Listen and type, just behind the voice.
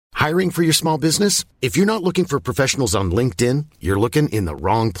Hiring for your small business? If you're not looking for professionals on LinkedIn, you're looking in the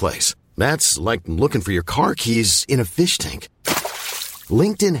wrong place. That's like looking for your car keys in a fish tank.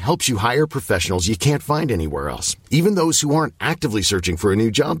 LinkedIn helps you hire professionals you can't find anywhere else, even those who aren't actively searching for a new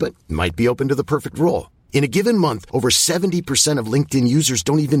job but might be open to the perfect role. In a given month, over 70% of LinkedIn users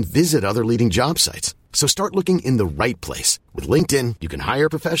don't even visit other leading job sites. So start looking in the right place. With LinkedIn, you can hire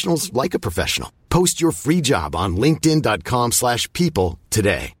professionals like a professional. Post your free job on linkedin.com/people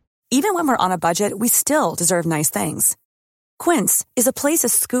today. Even when we're on a budget, we still deserve nice things. Quince is a place to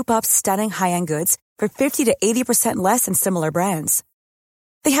scoop up stunning high-end goods for 50 to 80% less than similar brands.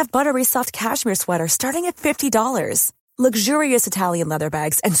 They have buttery soft cashmere sweaters starting at $50, luxurious Italian leather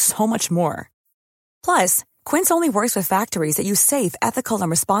bags, and so much more. Plus, Quince only works with factories that use safe, ethical, and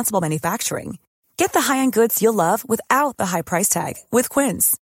responsible manufacturing. Get the high-end goods you'll love without the high price tag with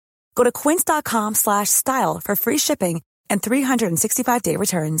Quince. Go to quince.com/style for free shipping and 365-day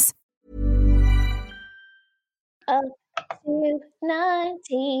returns. Up to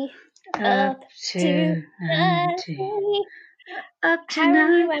 90. Up to 90. Up to How 90.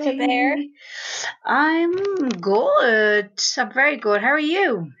 are you, Emma Bear? I'm good. I'm very good. How are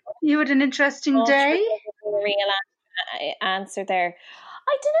you? You had an interesting day? A real answer there.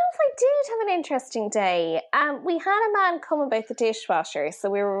 I don't know if I did have an interesting day. We had a man come about the dishwasher, so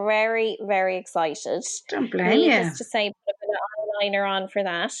we were very, very excited. Don't blame you. Needless to say, put a bit of eyeliner on for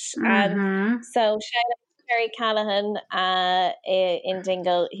that. So shout out to Terry Callahan in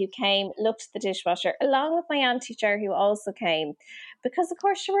Dingle, who came, looked at the dishwasher, along with my Auntie Ger, who also came. Because, of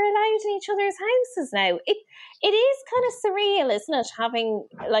course, we're allowed in each other's houses now. It is kind of surreal, isn't it, having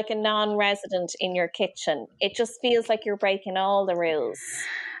like a non-resident in your kitchen? It just feels like you're breaking all the rules.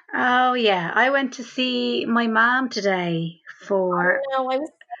 Oh, yeah. I went to see my mom today for... Oh, no, I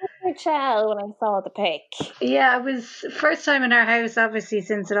was so chill when I saw the pic. Yeah, it was first time in our house, obviously,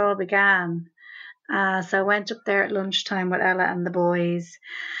 since it all began. So I went up there at lunchtime with Ella and the boys.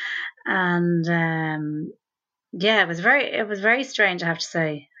 And... yeah, it was very strange, I have to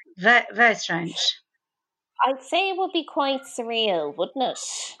say. Very, very strange. I'd say it would be quite surreal, wouldn't it?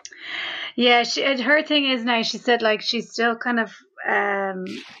 Yeah, her thing is now, she said, like, she's still kind of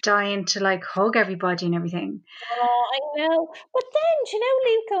dying to, like, hug everybody and everything. Oh, I know. But then, do you know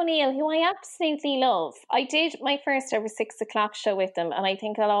Luke O'Neill, who I absolutely love? I did my first ever 6 o'clock show with him, and I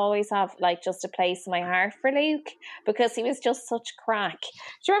think I'll always have, like, just a place in my heart for Luke, because he was just such crack. Do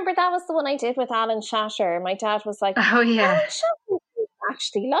you remember that was the one I did with Alan Shatter? My dad was like, oh, yeah. Alan Shatter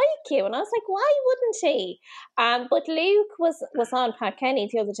actually like you, and I was like, why wouldn't he? But Luke was on Pat Kenny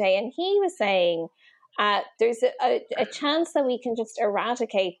the other day, and he was saying there's a chance that we can just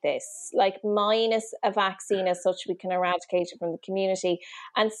eradicate this, like minus a vaccine as such, we can eradicate it from the community.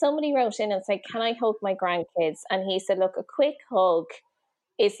 And somebody wrote in and said, can I hug my grandkids? And he said, look, a quick hug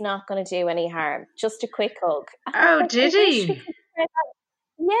is not going to do any harm, just a quick hug. Oh, did he?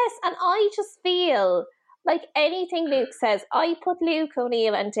 Yes, and I just feel like anything Luke says, I put Luke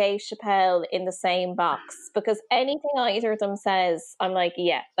O'Neill and Dave Chappelle in the same box, because anything either of them says, I'm like,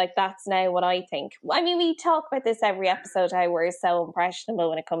 yeah, like that's now what I think. I mean, we talk about this every episode, how we're so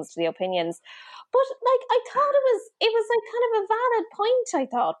impressionable when it comes to the opinions. But like, I thought it was like kind of a valid point, I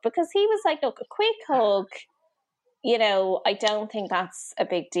thought, because he was like, look, a quick hug, you know, I don't think that's a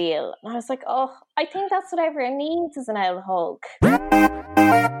big deal. And I was like, oh, I think that's what everyone needs, is an old hug.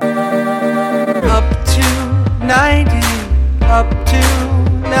 Up to 90, up to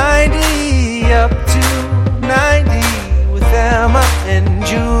 90, up to 90 with Emma and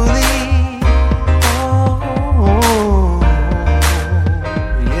Julie. Oh,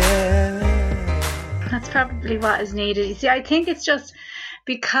 yeah. That's probably what is needed. You see, I think it's just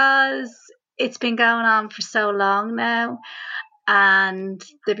because it's been going on for so long now, and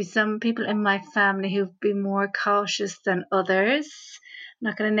there'll be some people in my family who've been more cautious than others. I'm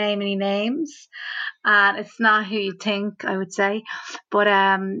not going to name any names, and it's not who you think, I would say. But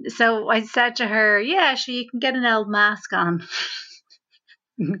so I said to her, yeah, sure, you can get an old mask on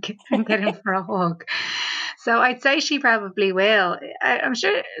and get in for a hug. So I'd say she probably will. I'm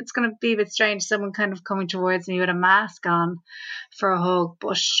sure it's going to be a bit strange, someone kind of coming towards me with a mask on for a hug,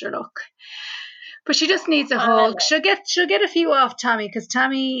 but sure, look. But she just needs a hug. She'll get a few off Tommy, because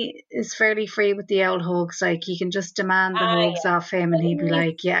Tommy is fairly free with the old hugs. Like, he can just demand the hugs off him, and he'd be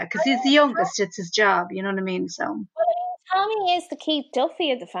like, yeah, because he's the youngest. It's his job. You know what I mean? So Tommy is the Keith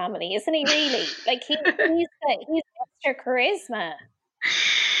Duffy of the family, isn't he? Really, like he's extra charisma.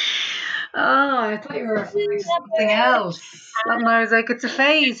 Oh, I thought you were referring to something else. And I was like, it's a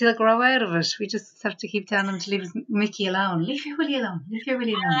phase. He'll grow out of it. We just have to keep telling him to leave his Mickey alone. Leave your Willie alone. Leave your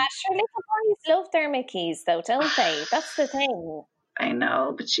Willie alone. Sure, little boys love their Mickeys, though, don't they? That's the thing. I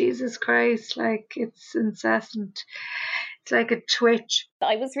know, but Jesus Christ, like, it's incessant. It's like a twitch.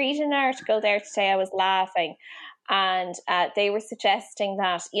 I was reading an article there today, I was laughing, and they were suggesting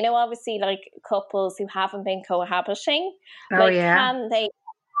that, you know, obviously, like, couples who haven't been cohabiting, Oh, like, yeah. can they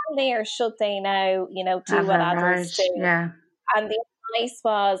or should they now, you know, do Have what a adults marriage, do? yeah. And the advice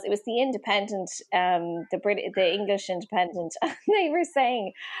was, it was the Independent, the English Independent, and they were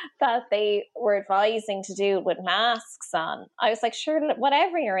saying that they were advising to do it with masks on. I was like, sure,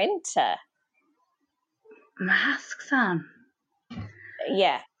 whatever you're into. Masks on.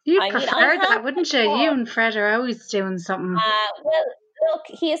 Yeah. You'd I mean, prefer that, wouldn't you? You and Fred are always doing something. Well, look,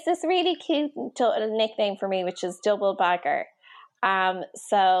 he has this really cute nickname for me, which is Double Bagger.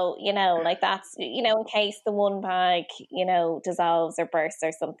 So, you know, like, that's, you know, in case the one bag, you know, dissolves or bursts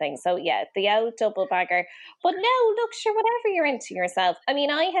or something. So yeah, the old Double Bagger. But no, look, sure, whatever you're into yourself. I mean,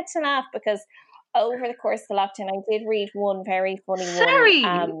 I had to laugh because over the course of the lockdown, I did read one very funny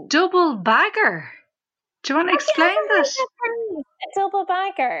one. Double Bagger. Do you want to explain that? A Double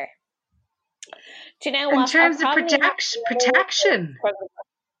Bagger. Do you know what? In terms of protection.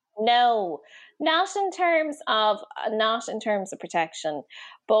 No, not in terms of protection.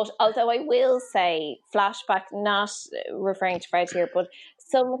 But although I will say, flashback, not referring to Fred here, but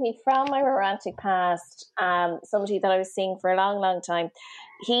somebody from my romantic past, somebody that I was seeing for a long, long time,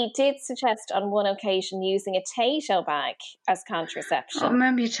 he did suggest on one occasion using a Tato bag as contraception. I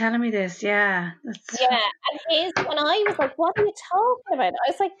remember you telling me this, yeah. Yeah, and when I was like, what are you talking about?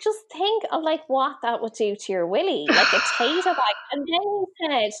 I was like, just think of like what that would do to your willy, like a Tato bag. And then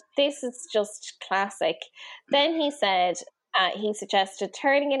he said, this is just classic. Then he said, he suggested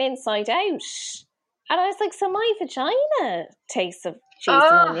turning it inside out. And I was like, so my vagina tastes of cheese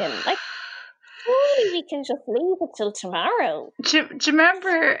and onion. Like, surely we can just leave it till tomorrow. Do you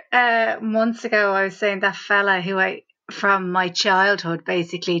remember months ago I was saying that fella who from my childhood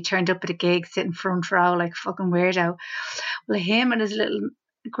basically turned up at a gig sitting front row like a fucking weirdo? Well, him and his little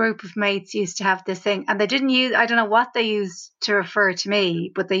group of mates used to have this thing, and they didn't use, I don't know what they used to refer to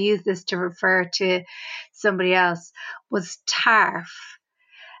me, but they used this to refer to somebody else, was TARF,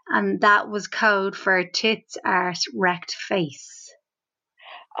 and that was code for tits, arse, wrecked face.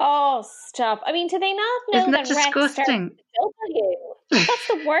 Oh, stop. I mean, do they not know Isn't that that disgusting? W? That's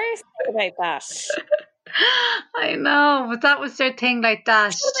the worst thing about that. I know, but that was their thing, like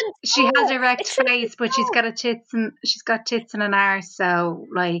that. She has a wrecked face, but she's got tits and an arse, so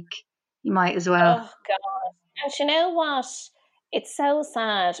like you might as well. Oh God! And you know what? It's so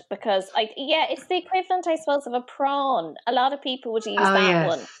sad because, like, yeah, it's the equivalent, I suppose, of a prawn. A lot of people would use that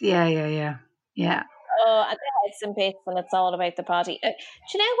one. Yeah. Oh, and the heads and bits, and it's all about the body. Do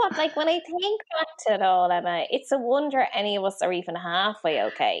you know what? Like, when I think back to it all, Emma, it's a wonder any of us are even halfway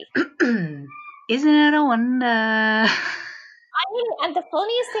okay. Isn't it a wonder? And the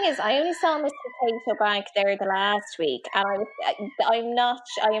funniest thing is, I only saw Mr. Tato Bank there the last week, and I am not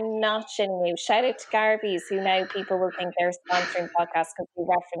shitting you. Shout out to Garby's, who now people will think they're sponsoring podcasts because we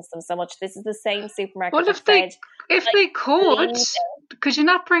reference them so much. This is the same supermarket. Well, if they could you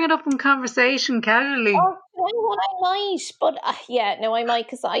not bring it up in conversation casually? Oh, you know what, I might, but yeah, no, I might,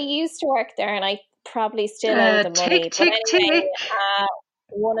 because I used to work there, and I probably still owe the money. Tick.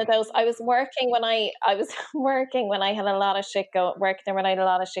 One of those. I was working when I had a lot of shit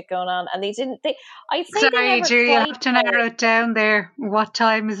going on, and they didn't. I'd say. Sorry, Julie, I have to narrow it down there. What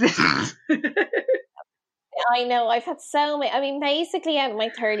time is this? I know, I've had so many. I mean, basically, out of my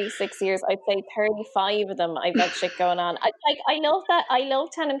 36 years, I'd say 35 of them I've got shit going on. I love that. I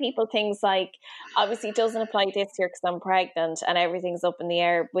love telling people things like, obviously, it doesn't apply this year because I'm pregnant and everything's up in the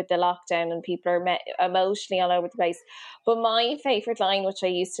air with the lockdown and people are emotionally all over the place. But my favourite line, which I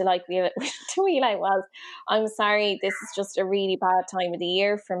used to like to wheel out, was, I'm sorry, this is just a really bad time of the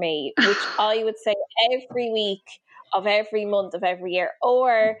year for me, which I would say every week of every month of every year.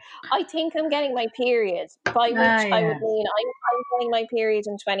 Or I think I'm getting my period, by which I would mean I'm getting my period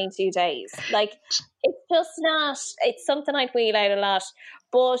in 22 days. Like, it's just not, it's something I'd wheel out a lot.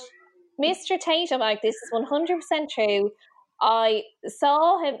 But Mr. Tato, like, this is 100% true. I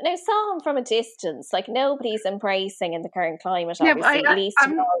saw him from a distance. Like, nobody's embracing in the current climate, obviously. At least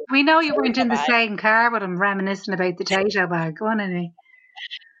we know you weren't in the same car, but I'm reminiscing about the Tato bag. Go on, anyway.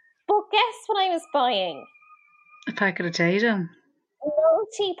 But guess what I was buying? A packet of Tato.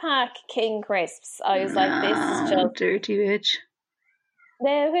 Multi-pack King Crisps. I was like, this is just dirty bitch.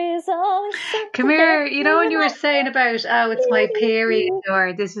 There is always something. Come here, that you know when you were like saying about, oh, it's my period you.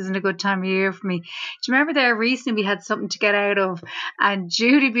 or this isn't a good time of year for me. Do you remember there recently we had something to get out of and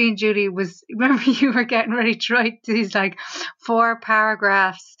Judy being Judy was, remember you were getting ready to write these like 4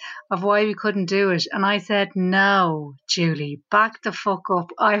 paragraphs of why we couldn't do it. And I said, no, Julie, back the fuck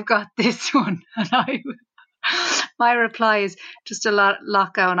up. I've got this one. And my reply is just a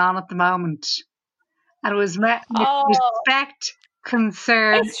lot going on at the moment. And it was met with Oh, respect,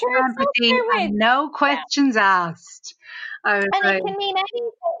 concern, it's true. It's up empathy, there and with. no Yeah. questions asked. I was And like, it can mean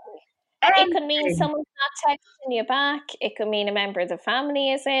anything. It could mean anything. someone's not texting you back. It could mean a member of the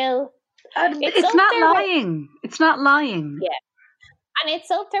family is ill. And It's it's up not there with, lying. It's not lying. yeah. And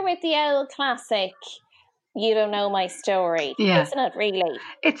it's up there with the old classic, you don't know my story. Yeah. Isn't it really?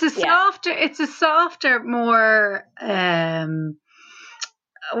 It's a Yeah. softer, more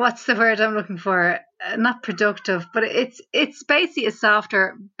what's the word I'm looking for? Not productive, but it's basically a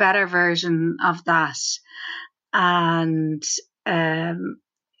softer, better version of that. And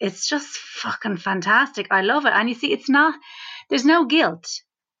it's just fucking fantastic. I love it. And you see, there's no guilt.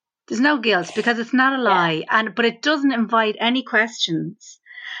 There's no guilt because it's not a lie, but it doesn't invite any questions,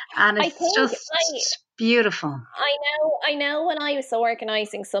 and I it's think just beautiful. I know when I was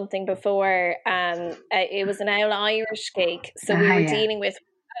organising something before, it was an Owl Irish gig, so we were dealing with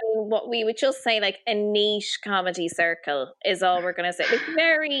what we would just say like a niche comedy circle is all we're going to say. Like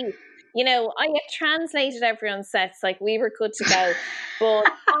very, you know, I had translated everyone's sets, like we were good to go.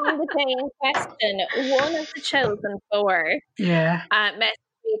 But on the day in question, one of the chosen 4 messaged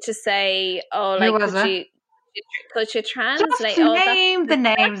me to say, oh, Who like, was could you translate? Just name the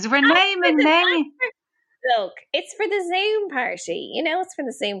names. We're naming names. Look, it's for the Zoom party. You know, it's for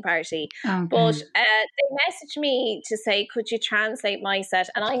the Zoom party. Okay. But they messaged me to say, could you translate my set?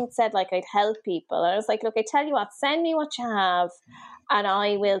 And I had said, like, I'd help people. And I was like, look, I tell you what, send me what you have and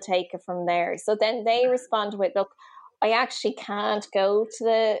I will take it from there. So then they responded with, look, I actually can't go to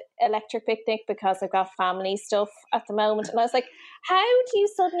the electric picnic because I've got family stuff at the moment. And I was like, how do you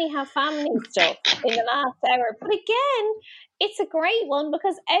suddenly have family stuff in the last hour? But again, it's a great one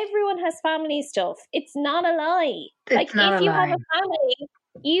because everyone has family stuff. It's not a lie. It's like not if a you lie. have a family,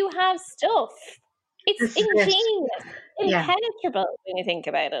 you have stuff. It's ingenious, impenetrable when you think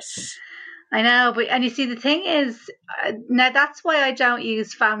about it. I know, and you see, the thing is, now that's why I don't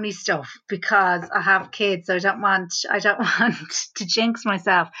use family stuff, because I have kids, so I don't want to jinx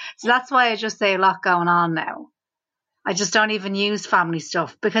myself. So that's why I just say a lot going on now. I just don't even use family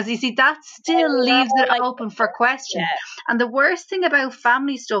stuff because you see, that still leaves it open for questions. Yeah. And the worst thing about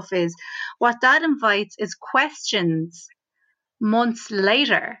family stuff is what that invites is questions months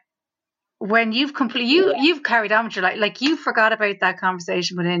later. When you've you've carried on with your life, like you forgot about that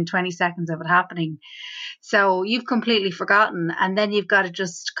conversation within 20 seconds of it happening. So you've completely forgotten, and then you've got to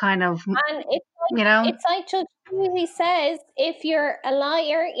just kind of, and it's like, it's like Judge Judy says, if you're a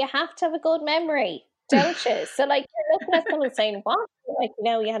liar, you have to have a good memory, don't you? So like you're looking at someone saying, what? Like, you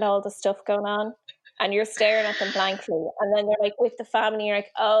know, you had all the stuff going on, and you're staring at them blankly, and then they're like with the family, you're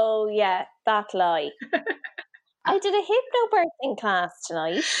like, oh yeah, that lie. I did a hypnobirthing class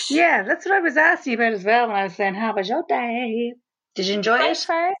tonight. Yeah, that's what I was asking you about as well when I was saying, how was your day? Did you enjoy it?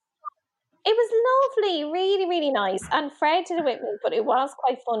 It was lovely, really, really nice. And Fred did it with me, but it was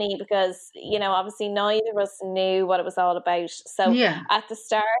quite funny because, you know, obviously neither of us knew what it was all about. So at the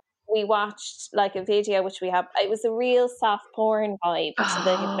start, we watched like a video, which we have. It was a real soft porn vibe to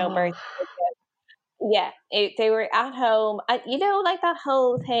the hypnobirthing video. Yeah, they were at home. And, you know, like that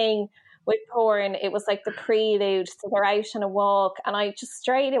whole thing with porn, it was like the prelude, so they're out on a walk, and I just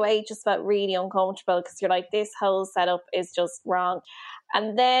straight away just felt really uncomfortable because you're like, this whole setup is just wrong.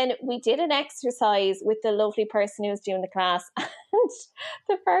 And then we did an exercise with the lovely person who was doing the class, and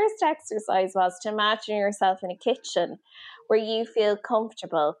the first exercise was to imagine yourself in a kitchen where you feel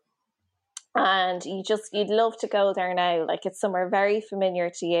comfortable and you'd love to go there now, like it's somewhere very familiar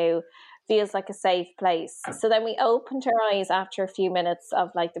to you, feels like a safe place. So then we opened her eyes after a few minutes of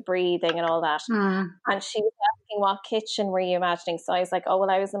like the breathing and all that. And she was asking, what kitchen were you imagining? So I was like, oh, well,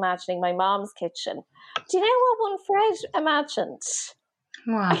 I was imagining my mom's kitchen. Do you know what one Fred imagined?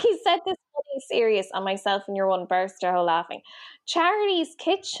 Wow. He said this funny serious, and myself and your one burst out laughing. Charity's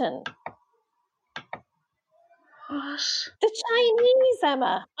kitchen. What? The Chinese,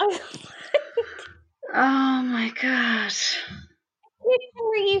 Emma. Oh my God.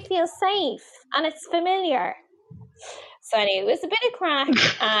 Where you feel safe and it's familiar. So anyway, it was a bit of crack.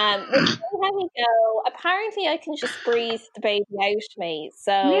 Let me go. Apparently I can just breathe the baby out of me.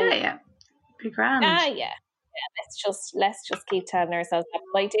 So yeah. Be grand. Yeah. let's just keep telling ourselves that.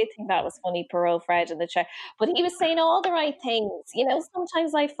 But I did think that was funny, poor old Fred in the chair. But he was saying all the right things. You know,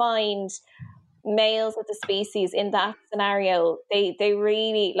 sometimes I find males of the species in that scenario, they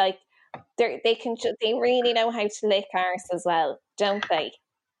really like they really know how to lick arse as well, don't they?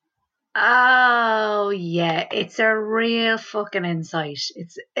 Oh yeah, it's a real fucking insight.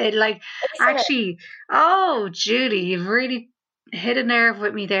 Actually, oh Julie, you've really hit a nerve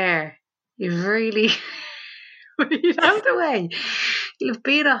with me there. You've really you know the way you've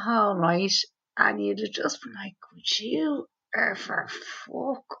been at home, right? And you'd have just been like, would you ever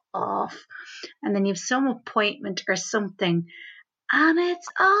fuck off? And then you've some appointment or something, and it's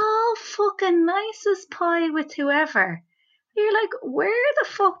all fucking nice as pie with whoever. You're like, where the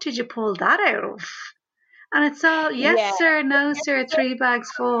fuck did you pull that out of? And it's all, yes, sir, no, sir, 3 bags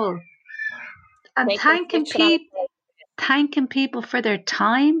full. And thanking people for their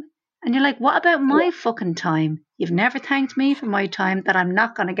time. And you're like, what about my fucking time? You've never thanked me for my time that I'm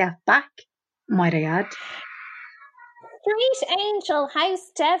not going to get back, might I add. Street angel,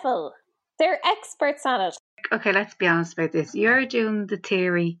 house devil. They're experts on it. Okay, let's be honest about this. You're doing the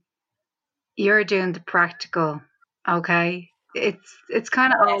theory. You're doing the practical. Okay, it's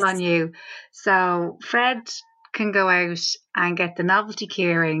kind of all on you. So Fred can go out and get the novelty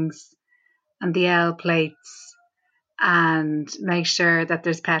key rings and the L plates and make sure that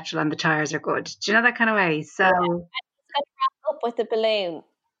there's petrol and the tires are good. Do you know that kind of way? So and he's going to wrap up with a balloon.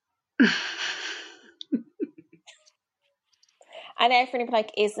 And everyone will be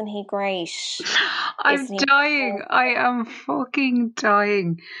like, isn't he great? I'm dying. I am fucking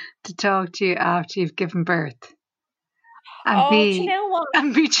dying to talk to you after you've given birth. And do you know what?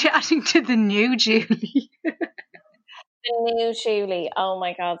 And be chatting to the new Julie. The new Julie. Oh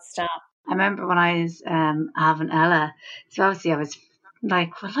my God, stop. I remember when I was having Ella, so obviously I was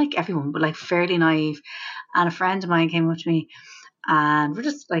like everyone, but like fairly naive. And a friend of mine came up to me and we're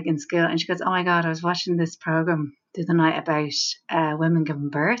just like in school and she goes, oh my God, I was watching this program the other night about women giving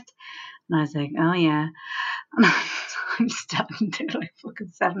birth. And I was like, oh yeah. And I'm standing there like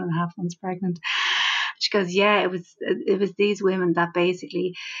fucking 7.5 months pregnant. She goes, yeah, it was these women that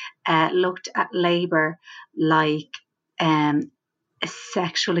basically looked at labour like a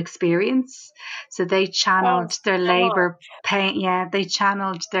sexual experience. So they channeled their labour pain. Yeah, they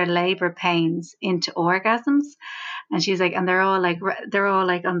channeled their labour pains into orgasms. And she's like, and they're all like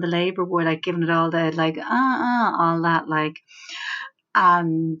on the labour ward, like giving it all the like all that like,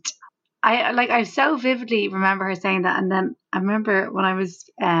 and I so vividly remember her saying that. And then I remember when I was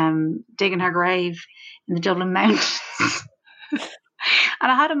digging her grave in the Dublin Mountains, and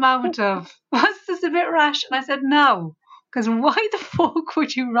I had a moment of, was this a bit rash? And I said no. Because why the fuck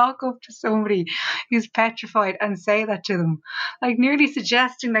would you rock up to somebody who's petrified and say that to them? Like nearly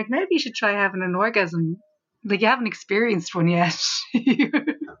suggesting like maybe you should try having an orgasm. Like you haven't experienced one yet.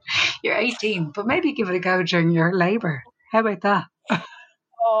 You're 18, but maybe give it a go during your labour. How about that?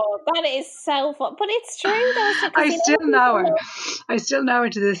 Oh, that is so fun. But it's true though. I still know her. I still know her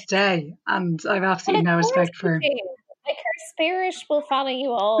to this day. And I've absolutely no respect for her. Like her spirit will follow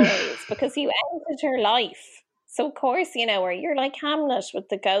you always because you entered her life. So of course you know her. You're like Hamlet with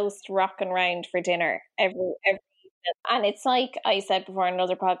the ghost rocking round for dinner every evening. And it's like I said before in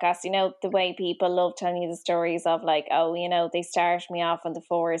another podcast, you know, the way people love telling you the stories of like, oh, you know, they started me off on the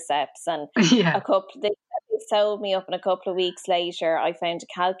forceps and they sewed me up and a couple of weeks later I found a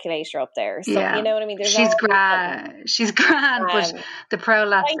calculator up there. So you know what I mean? She's grand, but the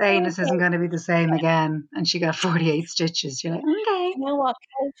prolapse anus isn't going to be the same again. And she got 48 stitches. You're like, okay. You know what?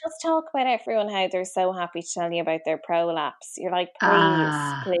 Can we just talk about everyone how they're so happy to tell you about their prolapse? You're like,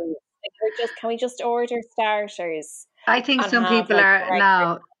 please. Can we just order starters? I think some people are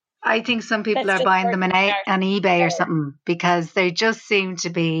buying them on eBay or something because they just seem to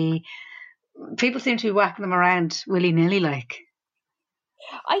be. People seem to be whacking them around willy nilly, like.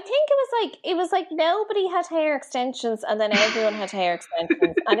 I think it was like nobody had hair extensions and then everyone had hair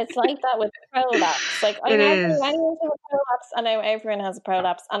extensions, and it's like that with prolapse. Like I never knew anyone had a prolapse, and now everyone has a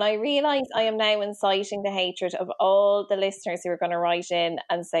prolapse. And I realise I am now inciting the hatred of all the listeners who are going to write in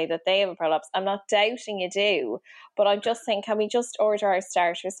and say that they have a prolapse. I'm not doubting you do, but I'm just saying, can we just order our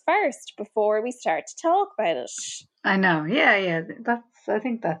starters first before we start to talk about it? I know, yeah. I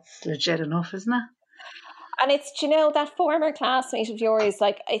think that's legit enough, isn't it? And it's, you know, that former classmate of yours,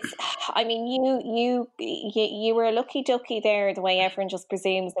 like it's, I mean, you were a lucky ducky there, the way everyone just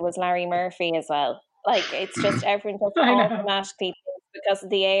presumes it was Larry Murphy as well. Like it's just everyone just automatically because of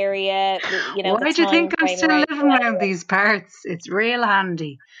the area, you know. Why do you think I'm still living around these parts? It's real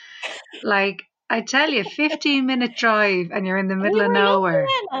handy. Like I tell you, 15-minute drive and you're in the middle of nowhere.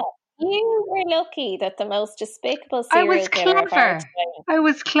 You were lucky that the most despicable I serial was killer of our clever. time I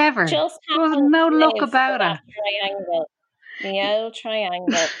was clever. just There was happened no to luck live about in that it. triangle. The old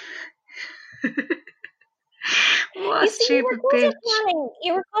triangle. What a You see, stupid bitch.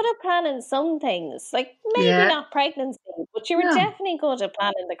 you were good at planning some things. Like, maybe Yeah. not pregnancy, but you were No. definitely good at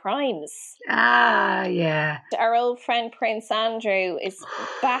planning the crimes. Ah, yeah. Our old friend Prince Andrew is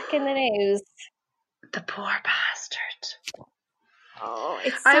back in the news. The poor bastard. Oh,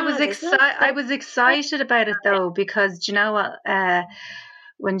 it's I sad, was isn't it? I was excited about it though, because do you know what?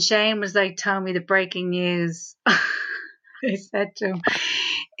 When Shane was like telling me the breaking news, I said to him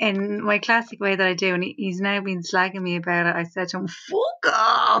in my classic way that I do, and he's now been slagging me about it. I said to him, "Fuck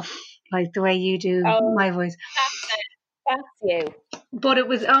off!" Like the way you do my voice. That's you. But it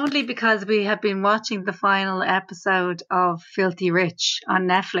was only because we have been watching the final episode of Filthy Rich on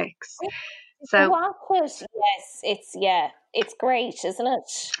Netflix. So Watch it. Yes, it's great, isn't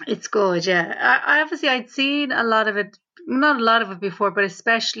it? it's good, yeah. I obviously I'd seen a lot of it, not a lot of it before, but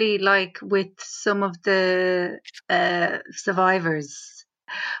especially like with some of the survivors.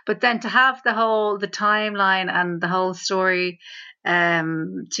 But then to have the timeline and the whole story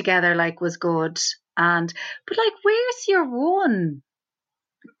together, like, was good. But like, where's your one?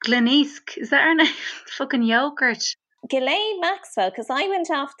 Glenisk, is that her name? Fucking yogurt. Ghislaine Maxwell, because I went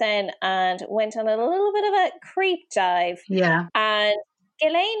off then and went on a little bit of a creep dive. Yeah. And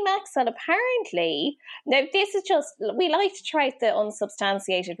Ghislaine Maxwell, apparently, now this is just, we like to try the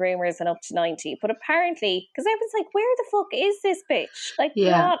unsubstantiated rumours and up to 90, but apparently, because I was like, where the fuck is this bitch? Like,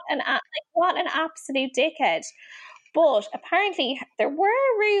 Yeah. what an absolute dickhead. But apparently there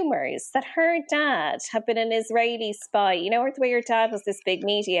were rumours that her dad had been an Israeli spy. You know, the way her dad was this big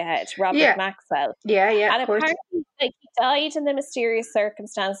media head, Robert Maxwell. Yeah, And of course. apparently, like, he died in the mysterious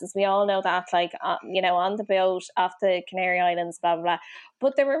circumstances. We all know that, like, you know, on the boat off the Canary Islands, blah, blah, blah.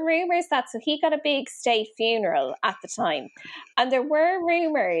 But there were rumours that, so he got a big state funeral at the time. And there were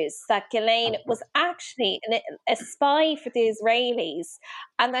rumours that Ghislaine was actually a spy for the Israelis,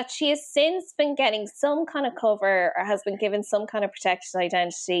 and that she has since been getting some kind of cover or has been given some kind of protected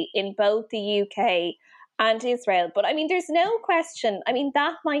identity in both the UK and Israel. But I mean, there's no question. I mean,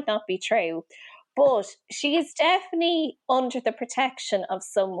 that might not be true, but she is definitely under the protection of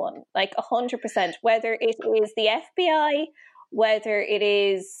someone, like 100%, whether it is the FBI, whether it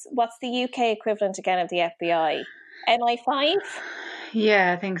is, what's the UK equivalent again of the FBI? MI5?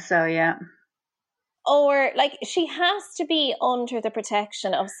 Yeah, I think so, yeah. Or, like, she has to be under the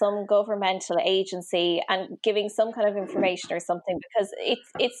protection of some governmental agency and giving some kind of information or something, because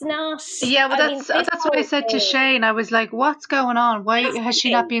it's not. Yeah, well, that's what I said to Shane. I was like, "What's going on? Why has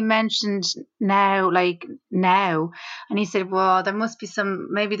she not been mentioned now? Like now?" And he said, "Well, there must be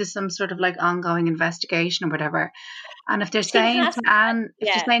maybe there's some sort of like ongoing investigation or whatever." And if they're saying to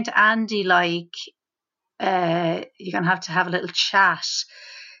Andy, like, you're gonna have to have a little chat,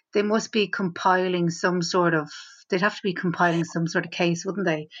 they must be compiling some sort of. They'd have to be compiling some sort of case, wouldn't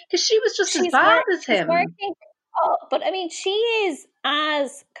they? Because she was just as bad as him. But I mean, she is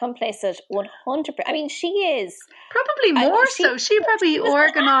as complicit 100%. I mean, she is probably more so. She probably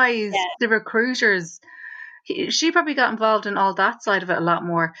organised the recruiters. She probably got involved in all that side of it a lot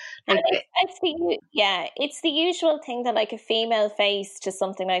more. Like, it's the usual thing that, like, a female face to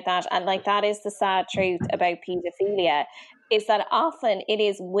something like that, and like that is the sad truth about paedophilia, is that often it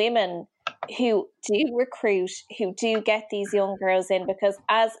is women who do recruit, who do get these young girls in, because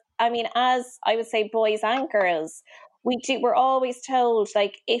as I would say, boys and girls, we're always told,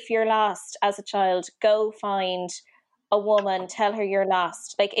 like, if you're lost as a child, go find a woman, tell her you're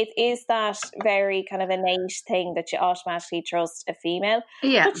lost. Like, it is that very kind of innate thing that you automatically trust a female.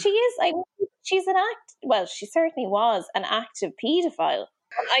 Yeah. But she certainly was an active paedophile.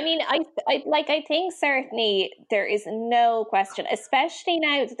 I mean, I think certainly there is no question, especially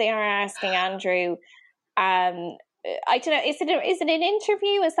now that they are asking Andrew, I don't know, is it an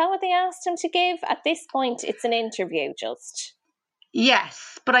interview? Is that what they asked him to give? At this point, it's an interview, just.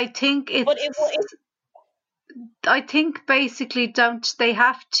 Yes, but I think I think basically don't they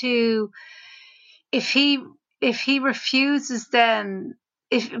have to, if he refuses, then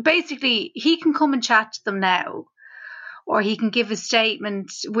if basically he can come and chat to them now, or he can give a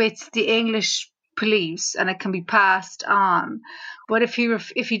statement with the English police and it can be passed on. But if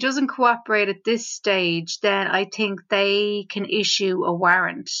he doesn't cooperate at this stage, then I think they can issue a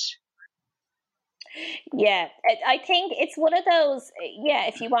warrant. Yeah, I think it's one of those. Yeah,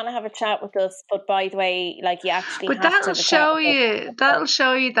 if you want to have a chat with us, but by the way, like, you actually. But that'll show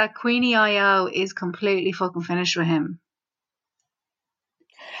you that Queenie IO is completely fucking finished with him.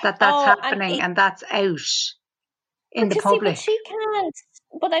 That's happening, and that's out in the public. See, but she can't.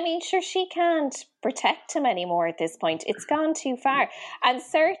 But I mean, sure, she can't protect him anymore at this point. It's gone too far. And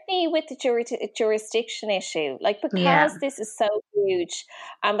certainly with the jurisdiction issue, like Yeah. because this is so huge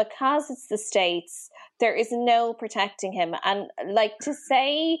and because it's the States, there is no protecting him. And like to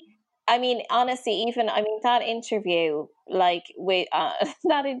say, I mean, honestly, even, I mean, that interview, like with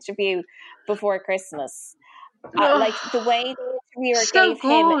that interview before Christmas, like the way the interviewer So gave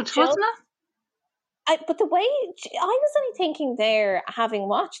him good, just wasn't it? but the way I was only thinking there, having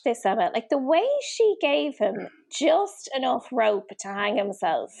watched this, Emma, like the way she gave him just enough rope to hang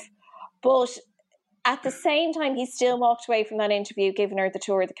himself, but at the same time, he still walked away from that interview, giving her the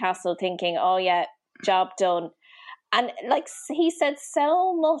tour of the castle, thinking, "Oh yeah, job done." And like he said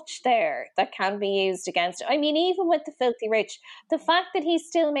so much there that can be used against him. I mean, even with the filthy rich, the fact that he's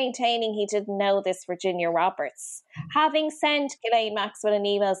still maintaining he didn't know this Virginia Roberts, having sent Ghislaine Maxwell an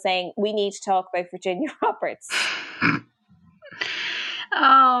email saying, "We need to talk about Virginia Roberts."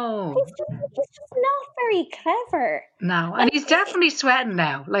 Oh. He's just not very clever. No, and he's definitely sweating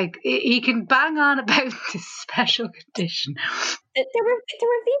now. Like, he can bang on about this special condition. There were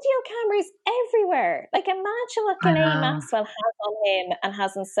video cameras everywhere. Like, imagine what Ghislaine Maxwell has on him and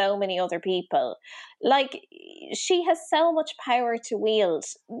has on so many other people. Like, she has so much power to wield.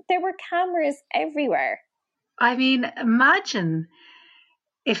 There were cameras everywhere. I mean, imagine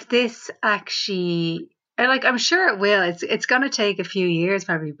if this actually, like, I'm sure it will. It's going to take a few years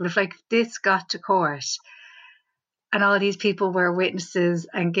probably, but if like this got to court and all these people were witnesses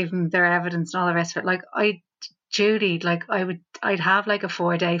and giving their evidence and all the rest of it, like Judy, like I'd have like a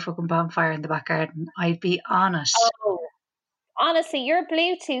 4-day fucking bonfire in the back garden. I'd be on it. Oh, honestly, your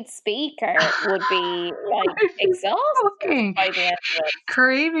Bluetooth speaker would be like exhausted by the end of it.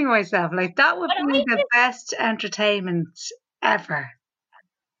 Creaming myself. Like, that would be the best entertainment ever.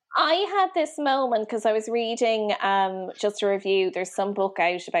 I had this moment because I was reading just a review. There's some book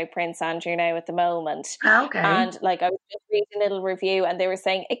out about Prince Andrew now at the moment. Okay. And like I was just reading a little review and they were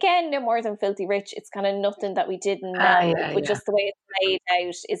saying, again, no more than Filthy Rich. It's kind of nothing that we didn't know. But just the way it's laid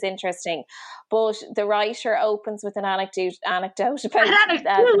out is interesting. But the writer opens with an anecdote about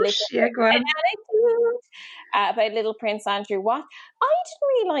about little Prince Andrew. What? I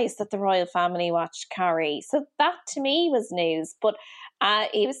didn't realise that the royal family watched Carrie. So that to me was news. But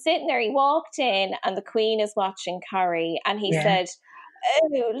he was sitting there, he walked in and the Queen is watching Carrie and he said,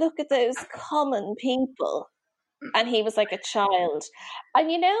 "Oh, look at those common people." And he was like a child.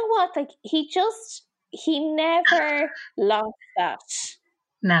 And you know what? Like he never lost that.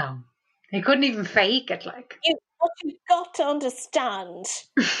 No. He couldn't even fake it, like. What you've got to understand.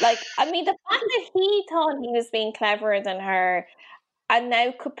 Like, I mean, the fact that he thought he was being cleverer than her and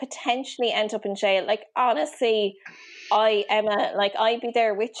now could potentially end up in jail. Like, honestly, Emma, like, I'd be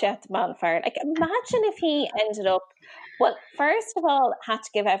there with you at the bonfire. Like, imagine if he ended up, well, first of all, had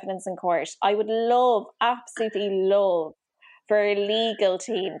to give evidence in court. I would absolutely love for a legal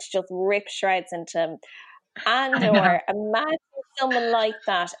team to just rip shreds into him. And or imagine someone like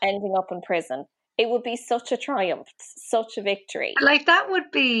that ending up in prison. It would be such a triumph, such a victory. Like, that would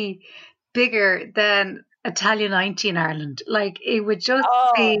be bigger than Italia 90 in Ireland. Like, it would just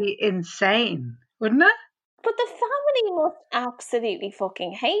be insane, wouldn't it? But the family must absolutely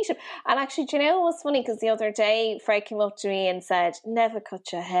fucking hate him. And actually, do you know what's funny? Because the other day, Fred came up to me and said, "Never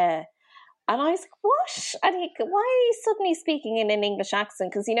cut your hair." And I was like, "What?" And why are you suddenly speaking in an English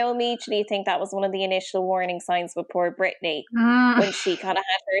accent? Because, you know, immediately you think that was one of the initial warning signs with poor Britney when she kind of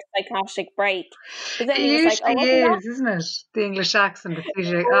had her psychotic break. But then it usually is, isn't it? The English accent. It's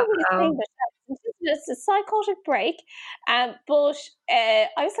usually, it's a psychotic break. But I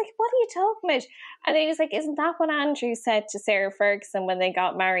was like, "What are you talking about?" And he was like, "Isn't that what Andrew said to Sarah Ferguson when they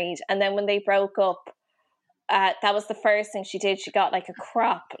got married? And then when they broke up, that was the first thing she did. She got like a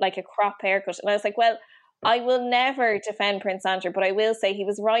crop haircut." And I was like, well, I will never defend Prince Andrew, but I will say he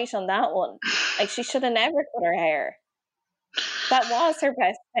was right on that one. Like, she should have never cut her hair. That was her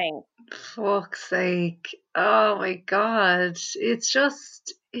best thing. Fuck's sake. Oh my God. It's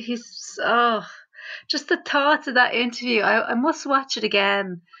just, just the thoughts of that interview. I must watch it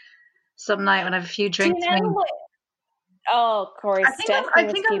again some night when I have a few drinks. Do you know what? Oh, of course. I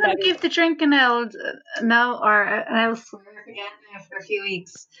think I'm going to give the drinking now or elsewhere again now for a few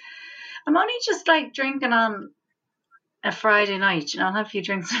weeks. I'm only just like drinking on a Friday night. You know, I'll have a few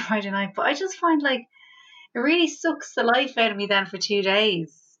drinks on a Friday night, but I just find like it really sucks the life out of me then for 2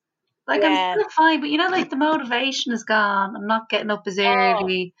 days. Like, I'm still fine, but you know, like the motivation is gone. I'm not getting up as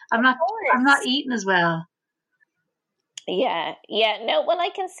early. I'm not eating as well. Yeah. No, well, I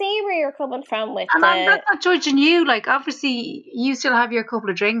can see where you're coming from with And the. that's not judging you. Like, obviously, you still have your couple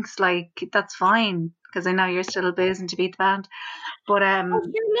of drinks. Like, that's fine because I know you're still boozing to beat the band. But Oh,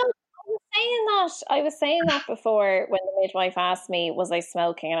 you're not. I was saying that before when the midwife asked me, was I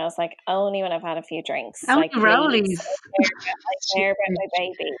smoking? And I was like, only when I've had a few drinks. only Like, please. rollies. I care about my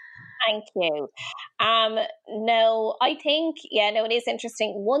baby. Thank you. No, I think, no, it is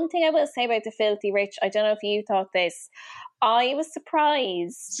interesting. One thing I will say about the Filthy Rich, I don't know if you thought this, I was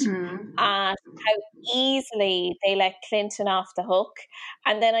surprised at how easily they let Clinton off the hook.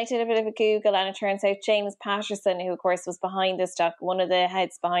 And then I did a bit of a Google, and it turns out James Patterson, who of course was behind this one of the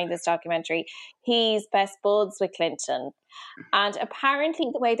heads behind this documentary, he's best buds with Clinton. And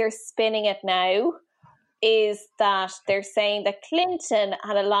apparently the way they're spinning it now is that they're saying that Clinton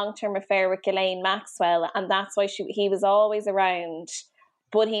had a long-term affair with Ghislaine Maxwell, and that's why he was always around,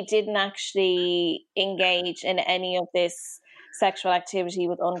 but he didn't actually engage in any of this sexual activity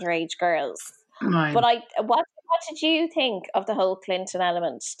with underage girls. Right. But what did you think of the whole Clinton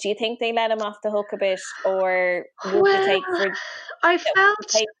element? Do you think they let him off the hook a bit, or would they take for? I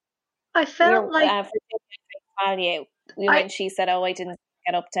felt like for value when she said, "Oh, I didn't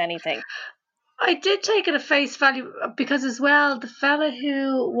get up to anything." I did take it at face value because, as well, the fella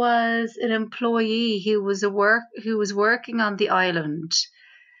who was an employee who was working on the island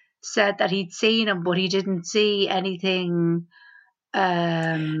said that he'd seen him, but he didn't see anything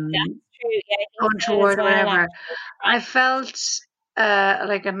That's true. Yeah, untoward or whatever. I felt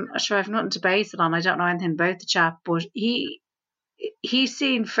like, I'm sure I've nothing to base it on. I don't know anything about the chap, but he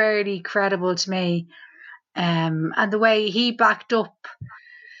seemed fairly credible to me. And the way he backed up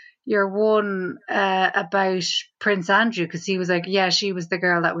your one about Prince Andrew, because he was like, yeah, she was the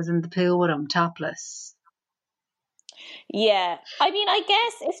girl that was in the pool with him, topless. Yeah, I mean, I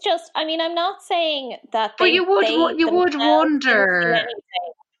guess it's just. I mean, I'm not saying that. But you would wonder.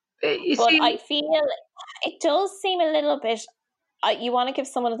 I feel it does seem a little bit. You want to give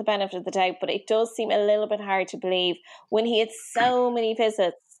someone the benefit of the doubt, but it does seem a little bit hard to believe when he had so many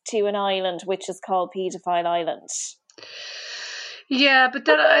visits to an island which is called Paedophile Island. Yeah, but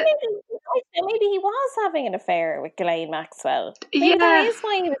then maybe he was having an affair with Ghislaine Maxwell. Maybe that is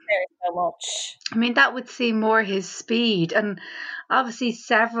why he was there so much. I mean, that would seem more his speed. And obviously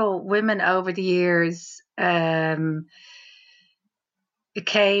several women over the years came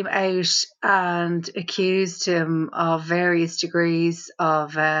out and accused him of various degrees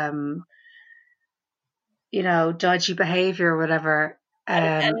of, dodgy behaviour or whatever.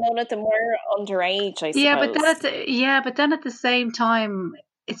 And none of them were underage, I suppose. But then at the same time,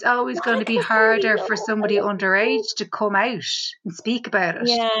 it's always going to be harder for somebody underage to come out and speak about it.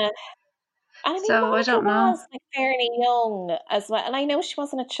 Yeah. And I mean, so I don't know. Was fairly young as well, and I know she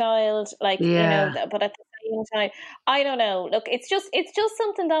wasn't a child, but at the same time, I don't know. Look, it's just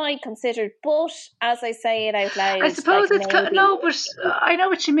something that I considered, but as I say it out loud, I suppose but I know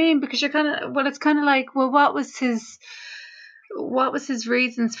what you mean, because you're kind of it's kind of like, well, what was his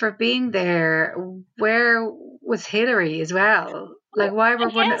reasons for being there? Where was Hillary as well? Like, why were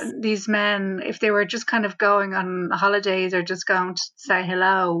one of these men, if they were just kind of going on holidays or just going to say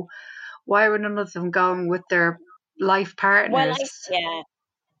hello, why were none of them going with their life partners? Well,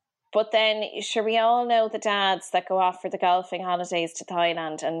 but then, sure, we all know the dads that go off for the golfing holidays to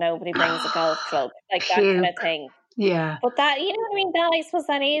Thailand and nobody brings a golf club, like that kind of thing. Yeah. But that, you know what I mean? That, I suppose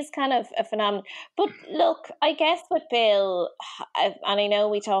that is kind of a phenomenon. But look, I guess with Bill, and I know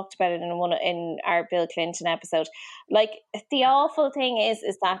we talked about it in our Bill Clinton episode, like, the awful thing is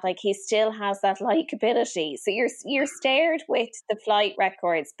that, like, he still has that likability. So you're stared with the flight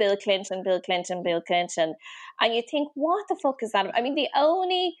records, Bill Clinton, Bill Clinton, Bill Clinton, and you think, what the fuck is that? I mean,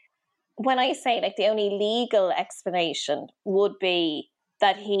 when I say, like, the only legal explanation would be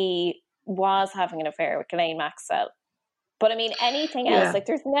that he was having an affair with Ghislaine Maxwell. But I mean, anything else, like,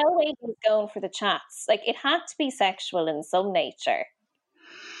 there's no way he was going for the chats. Like, it had to be sexual in some nature.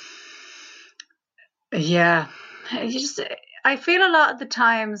 Yeah. I feel a lot of the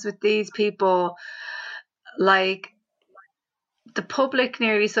times with these people, like, the public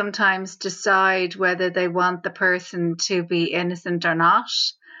nearly sometimes decide whether they want the person to be innocent or not.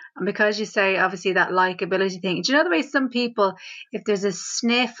 And because you say, obviously, that likability thing, do you know the way some people, if there's a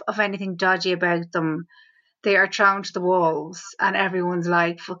sniff of anything dodgy about them, they are thrown to the wolves and everyone's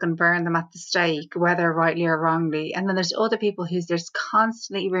like, fucking burn them at the stake, whether rightly or wrongly. And then there's other people there's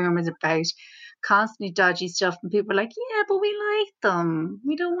constantly rumours about, constantly dodgy stuff, and people are like, yeah, but we like them.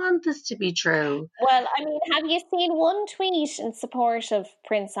 We don't want this to be true. Well, I mean, have you seen one tweet in support of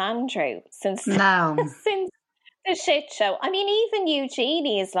Prince Andrew since the shit show? I mean, even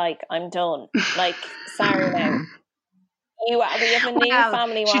Eugenie is like, I'm done. Like, sorry now. We have a new Well,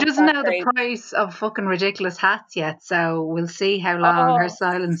 family she doesn't WhatsApp know the group. price of fucking ridiculous hats yet, so we'll see how long her Oh,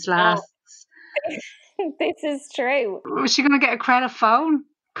 silence stop. lasts. This is true. Was she going to get a credit phone?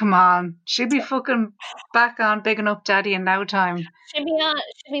 Come on. She'll be fucking back on bigging up daddy in no time. Should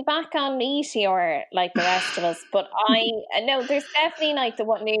be back on Meteor like the rest of us. But I know there's definitely like the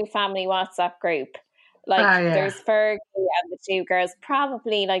new family WhatsApp group. Like Oh, yeah. there's Fergie and the two girls,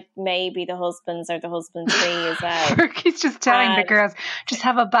 probably like maybe the husbands or the husband tree as well. Fergie's just telling the And- girls, just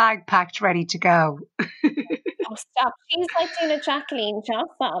have a bag packed ready to go. Oh, stop. She's like doing a Jacqueline Joss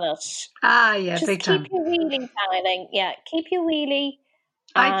on it. Ah, yeah, Just big keep time. your wheelie, darling. Yeah, keep your wheelie.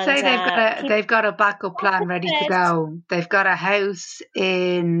 I'd say And, they've got a backup plan ready to go. They've got a house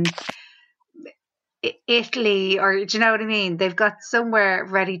in Italy, or do you know what I mean? They've got somewhere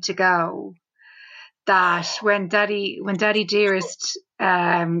ready to go. That when Daddy Dearest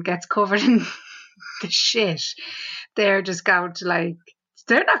gets covered in the shit, they're just going to like,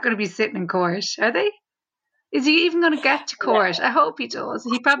 they're not going to be sitting in court, are they? Is he even going to get to court? I hope he does.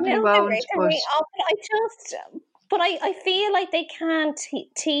 He probably won't. But I feel like they can't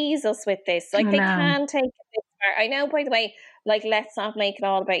tease us with this. Like they can't take it this far. I know, by the way, like let's not make it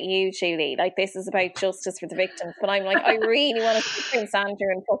all about you, Julie. Like this is about justice for the victims. But I'm like, I really want to see Prince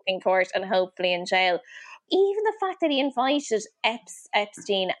Andrew in fucking court and hopefully in jail. Even the fact that he invited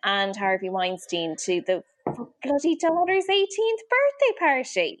Epstein and Harvey Weinstein to the bloody daughter's 18th birthday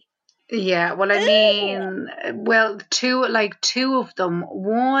party. Yeah, well, I mean, two of them.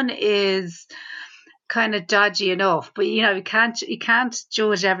 One is kind of dodgy enough, but you know, you can't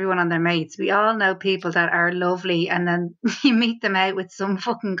judge everyone on their mates. We all know people that are lovely, and then you meet them out with some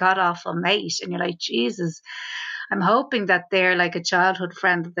fucking god awful mate, and you're like, Jesus. I'm hoping that they're like a childhood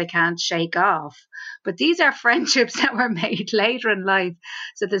friend that they can't shake off. But these are friendships that were made later in life,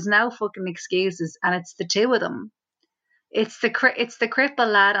 so there's no fucking excuses, and it's the two of them. It's the cripple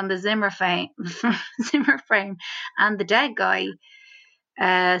lad on the Zimmer frame and the dead guy.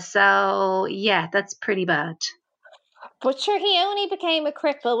 So yeah, that's pretty bad. But sure, he only became a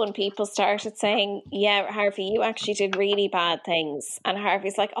cripple when people started saying, yeah, Harvey, you actually did really bad things. And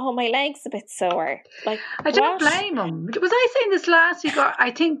Harvey's like, oh, my leg's a bit sore. Like, I don't blame him. Was I saying this last week? Or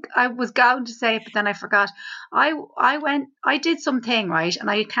I think I was going to say it, but then I forgot. I did something, right? And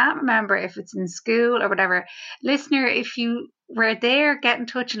I can't remember if it's in school or whatever. Listener, if you were there, get in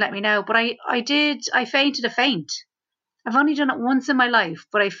touch and let me know. But I fainted a feint. I've only done it once in my life,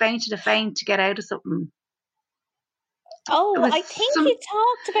 but I fainted a feint to get out of something. Oh, I think you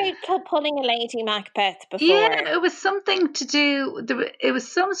talked about pulling a Lady Macbeth before. Yeah, it was something to do. It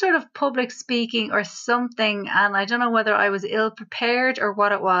was some sort of public speaking or something, and I don't know whether I was ill prepared or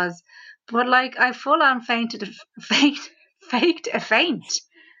what it was. But like, I full on faked a feint.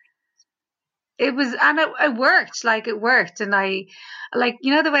 It was, and it worked. Like it worked, and I, like,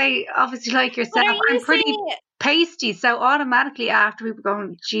 you know the way, obviously, like yourself, I'm pretty pasty, so automatically after we were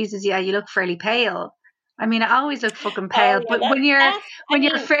going, Jesus, yeah, you look fairly pale. I mean, I always look fucking pale, but when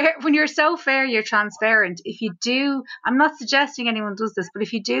you're so fair, you're transparent. If you do, I'm not suggesting anyone does this, but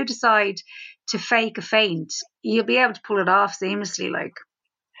if you do decide to fake a feint, you'll be able to pull it off seamlessly, like.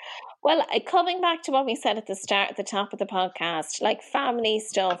 Well, coming back to what we said at the top of the podcast, like family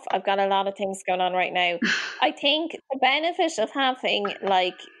stuff, I've got a lot of things going on right now. I think the benefit of having,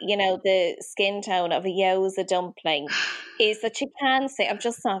 like, you know, the skin tone of a Yoza dumpling is that you can say, I'm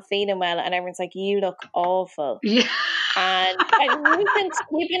just not feeling well, and everyone's like, you look awful. Yeah. And I mean,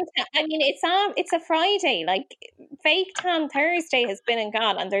 it's a Friday, like fake tan Thursday has been and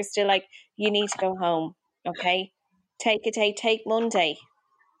gone, and they're still like, you need to go home, okay? Take Monday.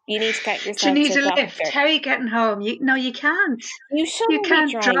 You need to get yourself. You need to a lift. How are you getting home? No, you can't. You shouldn't be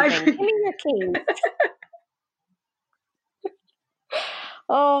driving. Give me your keys.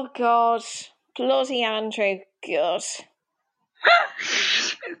 Oh God, bloody Andrew, God.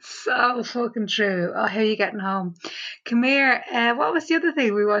 It's so fucking true. Oh, how are you getting home? Come here. What was the other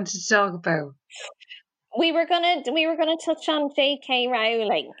thing we wanted to talk about? We were gonna touch on J.K.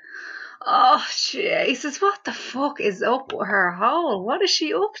 Rowling. Oh, Jesus, what the fuck is up with her hole? What is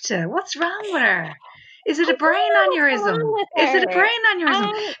she up to? What's wrong with her? Is it a brain aneurysm? Is it a brain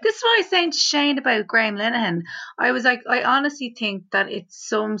aneurysm? This is what I was saying to Shane about Graham Linehan. I was like, I honestly think that it's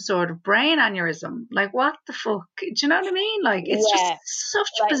some sort of brain aneurysm. Like, what the fuck? Do you know what I mean? Like, it's just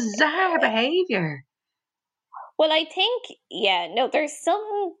such bizarre behaviour. Well, I think, there's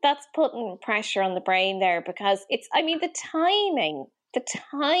something that's putting pressure on the brain there because the timing the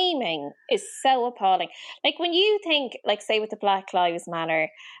timing is so appalling. Like when you think, like say with the Black Lives Matter,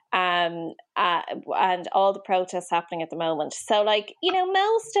 and all the protests happening at the moment. So like, you know,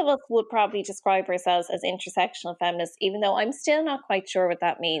 most of us would probably describe ourselves as intersectional feminists, even though I'm still not quite sure what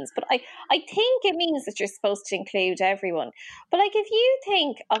that means. But I think it means that you're supposed to include everyone. But like if you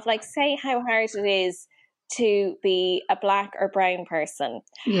think of like, say how hard it is to be a Black or brown person,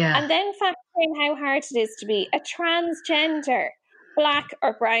 and then factor in how hard it is to be a transgender Black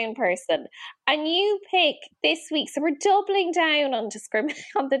or brown person, and you pick this week, so we're doubling down on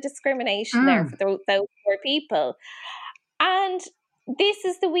the discrimination there for those poor people, and this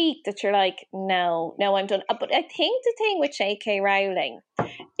is the week that you're like, no, I'm done. But I think the thing with J.K. Rowling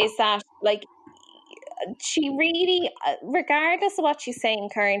is that, like, she really, regardless of what she's saying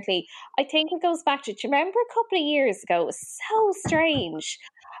currently, I think it goes back to, do you remember a couple of years ago, it was so strange,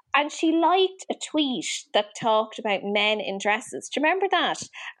 and she liked a tweet that talked about men in dresses. Do you remember that?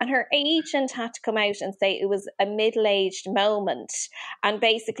 And her agent had to come out and say it was a middle-aged moment, and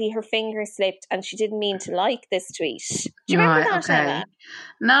basically her finger slipped and she didn't mean to like this tweet. Do you remember that, Emma?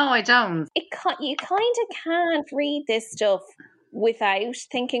 No, I don't. You kind of can't read this stuff without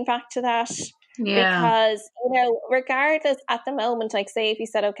thinking back to that. Yeah. Because, you know, regardless at the moment, like say if you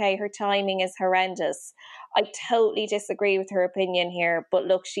said, okay, her timing is horrendous, I totally disagree with her opinion here, but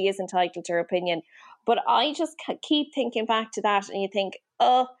look, she is entitled to her opinion. But I just keep thinking back to that, and you think,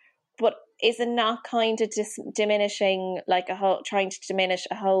 oh, but is it not kind of diminishing, like trying to diminish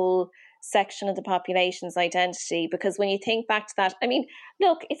a whole section of the population's identity? Because when you think back to that, I mean,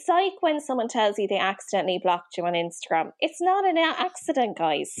 look, it's like when someone tells you they accidentally blocked you on Instagram. It's not an accident,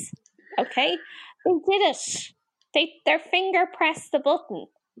 guys. Okay? They did it. Their finger pressed the button.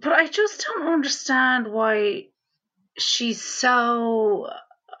 But I just don't understand why she's so...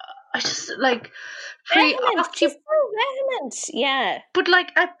 I just, like... Vehement. She's so vehement, yeah. But,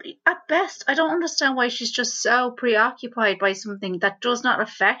 like, at best, I don't understand why she's just so preoccupied by something that does not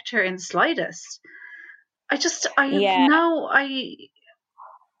affect her in the slightest. I can't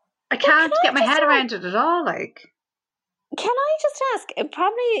get my head around it at all, like... Can I just ask,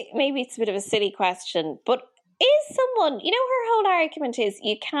 maybe it's a bit of a silly question, but is someone, you know, her whole argument is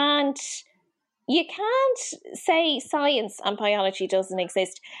you can't say science and biology doesn't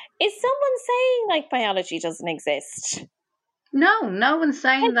exist. Is someone saying like biology doesn't exist? No one's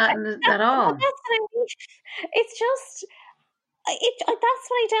saying that at all. That's what I mean. It's just, that's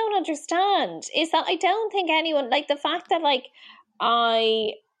what I don't understand, is that I don't think anyone, like the fact that like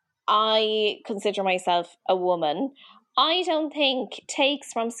I consider myself a woman, I don't think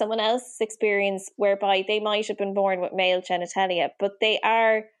takes from someone else's experience whereby they might have been born with male genitalia, but they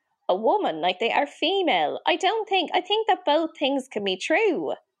are a woman, like they are female. I think that both things can be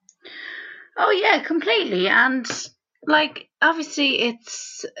true. Oh yeah, completely. And like, obviously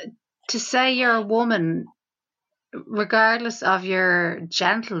it's to say you're a woman, regardless of your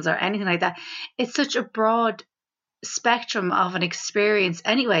genitals or anything like that, it's such a broad spectrum of an experience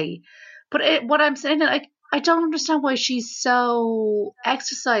anyway. But what I'm saying, like, I don't understand why she's so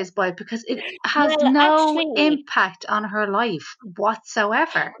exercised by it, because it has impact on her life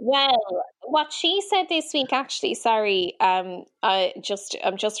whatsoever. Well, what she said this week, actually, sorry, I'm just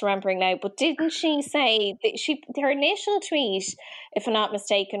remembering now, but didn't she say that her initial tweet, if I'm not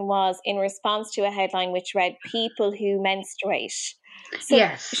mistaken, was in response to a headline which read "People who menstruate." So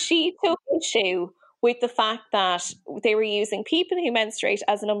yes. She took issue with the fact that they were using people who menstruate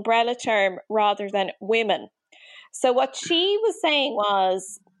as an umbrella term rather than women. So what she was saying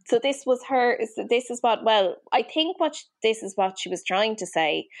was, I think this is what she was trying to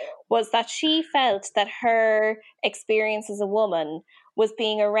say, was that she felt that her experience as a woman was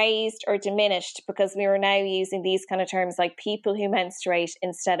being erased or diminished because we were now using these kind of terms like people who menstruate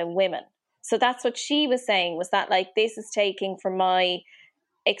instead of women. So that's what she was saying, was that like, this is taking from my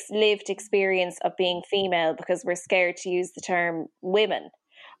lived experience of being female because we're scared to use the term women.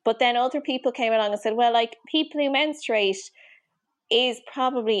 But then other people came along and said, well, like, people who menstruate is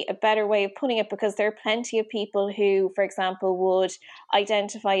probably a better way of putting it, because there are plenty of people who, for example, would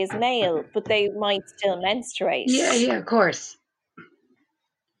identify as male, but they might still menstruate. Yeah, of course.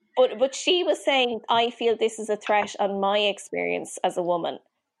 But she was saying, I feel this is a threat on my experience as a woman.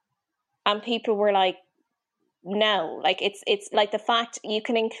 And people were like, no, like it's like the fact you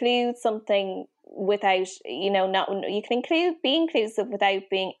can include something without, you can be inclusive without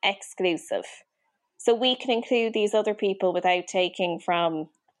being exclusive. So we can include these other people without taking from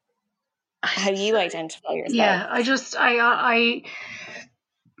how you identify yourself. Yeah,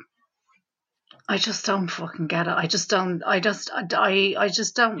 I just don't fucking get it. I just don't. I just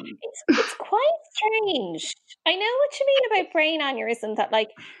don't. It's quite strange. I know what you mean about brain aneurysm, that like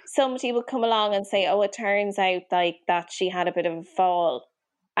somebody would come along and say, oh, it turns out like that she had a bit of a fall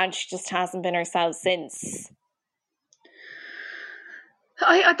and she just hasn't been herself since.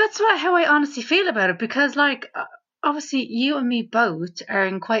 That's how I honestly feel about it, because like obviously you and me both are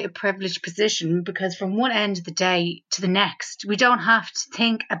in quite a privileged position, because from one end of the day to the next, we don't have to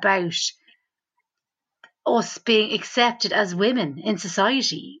think about us being accepted as women in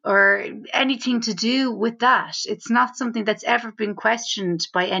society or anything to do with that. It's not something that's ever been questioned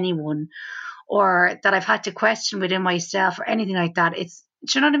by anyone, or that I've had to question within myself or anything like that. Do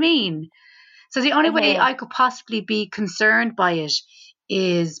you know what I mean? So the only way I could possibly be concerned by it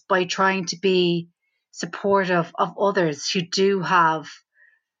is by trying to be supportive of others who do have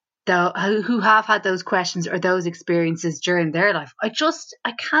who have had those questions or those experiences during their life. I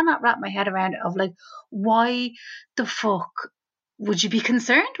cannot wrap my head around it, of like, why the fuck would you be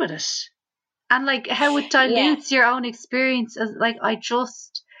concerned with it? And like how it dilutes your own experience. As like,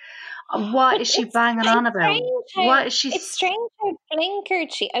 what is she banging on about? What is she? It's strange how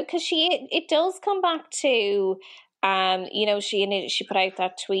blinkered she, because it does come back to, you know, she put out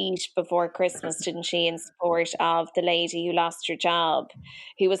that tweet before Christmas, didn't she, in support of the lady who lost her job,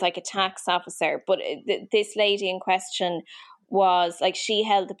 who was like a tax officer. But this lady in question was like, she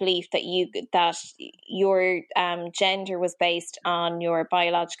held the belief that your gender was based on your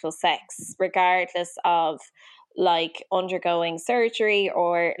biological sex, regardless of like undergoing surgery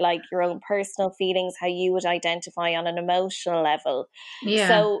or like your own personal feelings, how you would identify on an emotional level. Yeah.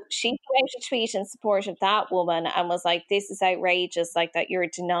 So she put out a tweet in support of that woman and was like, this is outrageous, like that you're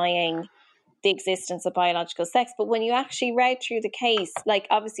denying the existence of biological sex. But when you actually read through the case, like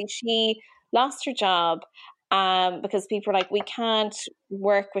obviously she lost her job because people are like, we can't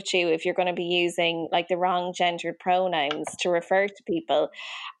work with you if you're going to be using like the wrong gendered pronouns to refer to people.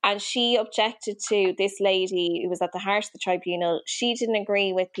 And she objected to this lady who was at the heart of the tribunal. She didn't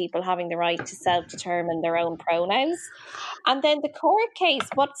agree with people having the right to self-determine their own pronouns. And then the court case,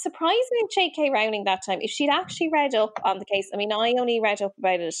 what surprised me with J.K. Rowling that time, if she'd actually read up on the case, I mean, I only read up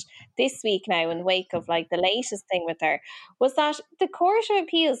about it this week now in the wake of like the latest thing with her, was that the Court of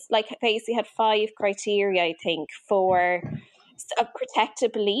Appeals like basically had 5 criteria, I think, for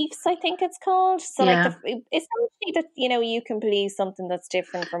protected beliefs, I think it's called. So like essentially that, you know, you can believe something that's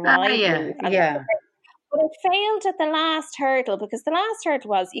different from what I believe. And but it failed at the last hurdle, because the last hurdle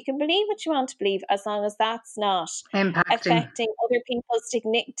was you can believe what you want to believe as long as that's not affecting other people's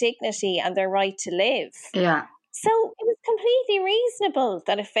dignity and their right to live. Yeah. So it was completely reasonable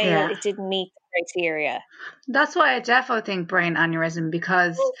that it failed. It didn't meet the criteria. That's why I definitely think brain aneurysm,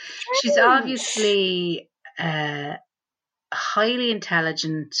 because she's obviously highly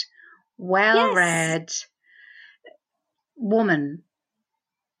intelligent, well-read woman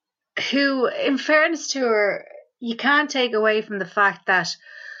who, in fairness to her, you can't take away from the fact that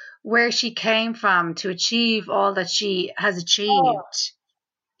where she came from to achieve all that she has achieved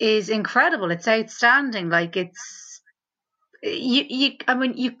is incredible. It's outstanding. Like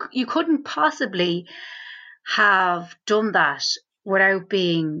you couldn't possibly have done that without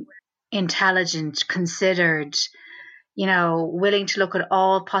being intelligent, considered, you know, willing to look at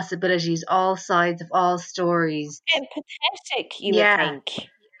all possibilities, all sides of all stories. Empathetic, you would think.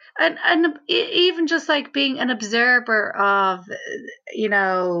 And even just like being an observer of, you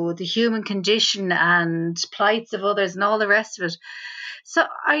know, the human condition and plights of others and all the rest of it. So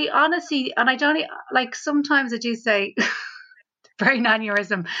I honestly, and I don't like, sometimes I do say brain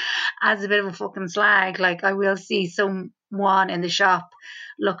aneurysm as a bit of a fucking slag. Like I will see someone in the shop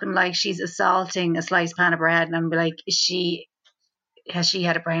looking like she's assaulting a sliced pan of bread, and I'm like, has she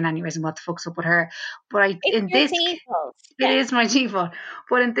had a brain aneurysm? What the fuck's up with her? But it is my default.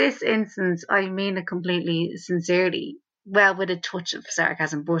 But in this instance, I mean it completely sincerely. Well, with a touch of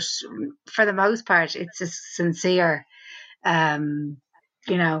sarcasm, but for the most part, it's a sincere.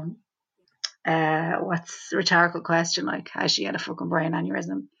 You know, what's the rhetorical question? Like, has she had a fucking brain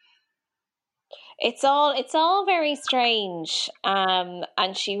aneurysm? It's all very strange. And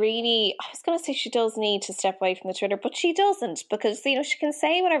she really, I was going to say she does need to step away from the Twitter, but she doesn't, because, you know, she can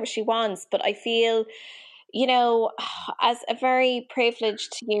say whatever she wants. But I feel, you know, as a very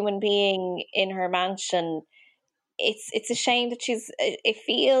privileged human being in her mansion, it's a shame that it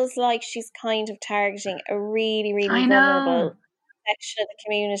feels like she's kind of targeting a really, really vulnerable section of the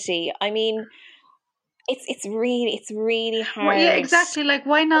community. I mean, it's really hard. Well, yeah, exactly. Like,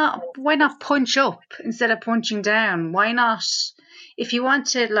 why not punch up instead of punching down? Why not, if you want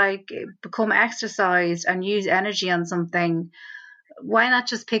to like become exercised and use energy on something, why not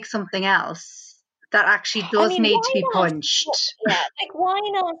just pick something else that actually I does mean, need why to be not? punched. Yeah, like why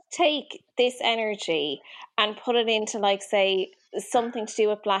not take this energy and put it into, like, say, something to do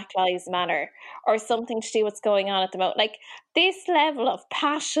with Black Lives Matter or something to do with what's going on at the moment? Like this level of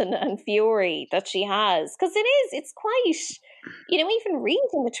passion and fury that she has, because it's quite, even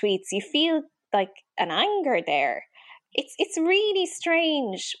reading the tweets, you feel like an anger there. It's really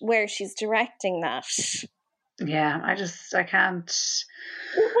strange where she's directing that. Yeah, I can't.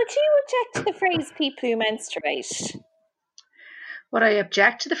 Would you object to the phrase "people who menstruate"? Would I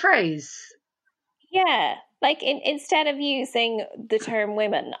object to the phrase? Yeah, like instead of using the term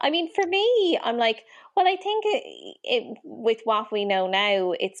women. I mean, for me, I'm like, well, I think with what we know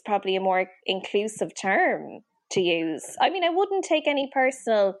now, it's probably a more inclusive term to use. I mean, I wouldn't take any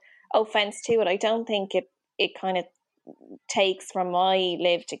personal offense to it. I don't think it kind of takes from my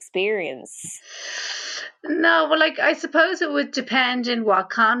lived experience. No, well, like, I suppose it would depend in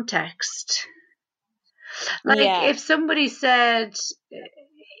what context. Like, Yeah. if somebody said,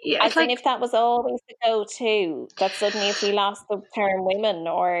 yeah, it's As in, like, if that was always the go-to, that suddenly if we lost the term women,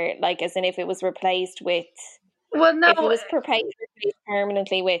 or like, as in if it was replaced with, well, no, if it was replaced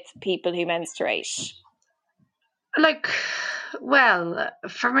permanently with people who menstruate. like, well,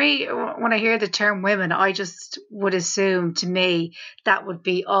 for me, when I hear the term women, I just would assume, to me, that would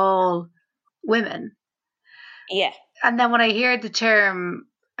be all women. Yeah. And then when I hear the term,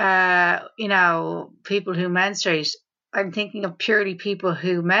 people who menstruate, I'm thinking of purely people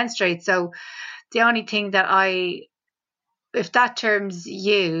who menstruate. So the only thing that if that term's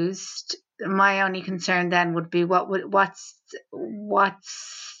used, my only concern then would be what's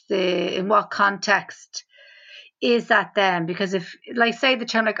in what context is that then? Because if, like, say the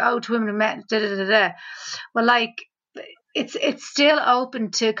term, like, oh, to women and men, da da da da, well, like, it's still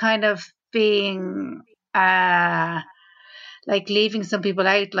open to kind of being like leaving some people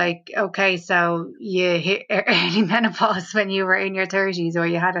out, like, okay, so you hit early menopause when you were in your 30s, or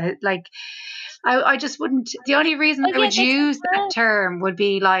you had I just wouldn't. The only reason I would use that term would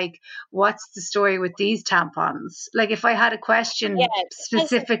be like, what's the story with these tampons? Like, if I had a question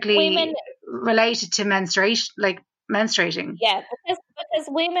specifically women related to menstruation, like menstruating. Yeah, because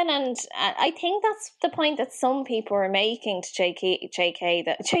women, and I think that's the point that some people are making to JK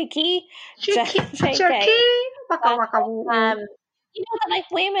that that like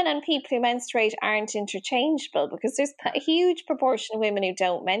women and people who menstruate aren't interchangeable, because there's a huge proportion of women who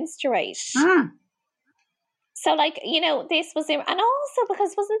don't menstruate. So, like, this was, and also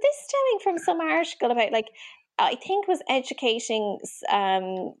because wasn't this stemming from some article about, like, I think it was educating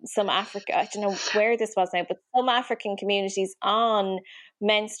some Africa, I don't know where this was now, but some African communities on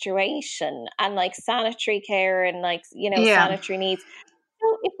menstruation and, like, sanitary care and, like, sanitary needs.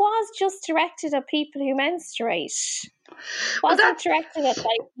 So it was just directed at people who menstruate. Wasn't directed at,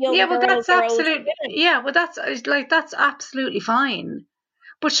 like, young girls or old women. Well, that's absolutely fine.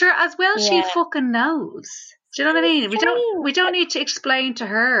 But sure, as well, she fucking knows. Do you know what I mean? We don't need to explain to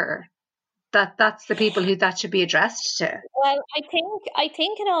her that that's the people who that should be addressed to. Well, I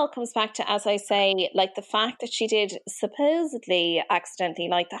think it all comes back to, as I say, like, the fact that she did supposedly accidentally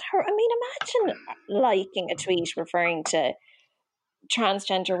like that. I mean, imagine liking a tweet referring to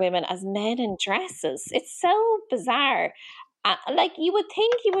transgender women as men in dresses. It's so bizarre. Like, you would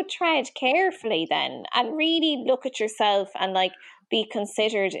think you would tread carefully then and really look at yourself and, like, be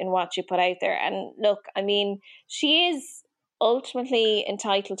considered in what you put out there. And look, I mean, she is ultimately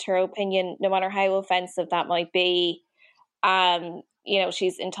entitled to her opinion, no matter how offensive that might be.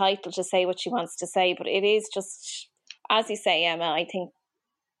 She's entitled to say what she wants to say, but it is just, as you say, Emma, I think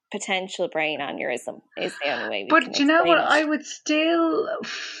potential brain aneurysm is the only way we can explain it. But you know what? I would still,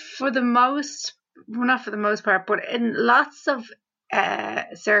 not for the most part, but in lots of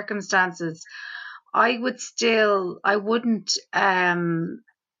circumstances, I wouldn't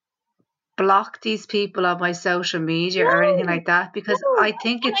block these people on my social media or anything like that, because I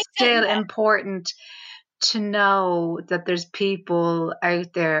think it's still important to know that there's people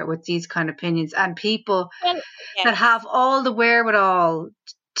out there with these kind of opinions, and people that have all the wherewithal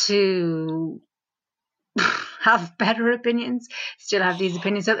to have better opinions still have these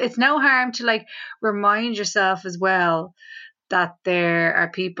opinions. So it's no harm to, like, remind yourself as well that there are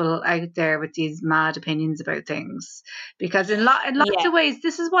people out there with these mad opinions about things, because in lots of ways,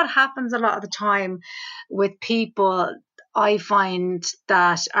 this is what happens a lot of the time with people, I find,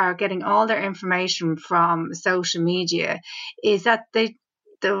 that are getting all their information from social media, is that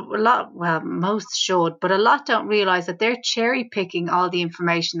most should, but a lot don't realise that they're cherry picking all the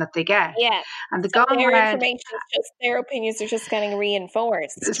information that they get. Yeah. And they're So going their around. information is just, their opinions are just getting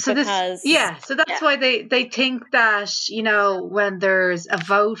reinforced So because so that's why they think that, you know, when there's a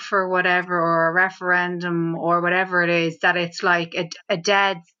vote for whatever or a referendum or whatever it is, that it's like a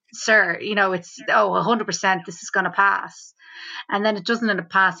dead cert, you know, it's 100% this is going to pass. And then it doesn't end up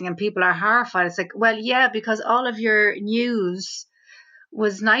passing and people are horrified. It's like, well, yeah, because all of your news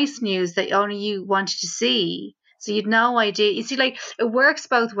was nice news that only you wanted to see. So you'd no idea. You see, like, it works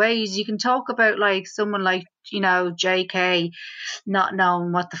both ways. You can talk about like someone like, you know, JK not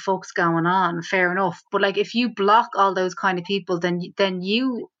knowing what the fuck's going on, fair enough. But like, if you block all those kind of people, then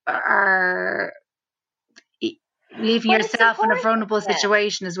you are leaving yourself in a vulnerable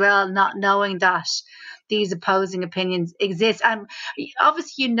situation as well, not knowing that these opposing opinions exist. And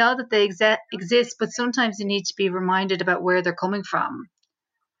obviously, you know that they exist, but sometimes you need to be reminded about where they're coming from.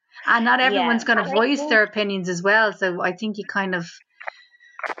 And not everyone's going to voice their opinions as well. So I think you kind of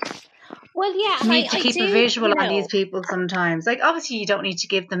need to keep a visual on these people sometimes. Like, obviously, you don't need to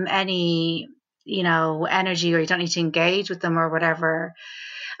give them any, you know, energy, or you don't need to engage with them or whatever.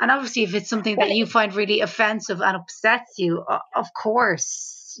 And obviously, if it's something that you find really offensive and upsets you, of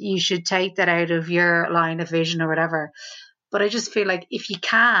course, you should take that out of your line of vision or whatever. But I just feel like if you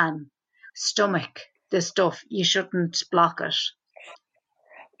can stomach this stuff, you shouldn't block it.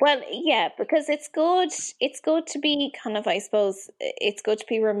 Well, yeah, because it's good to be kind of, I suppose, it's good to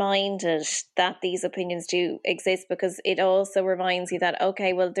be reminded that these opinions do exist, because it also reminds you that,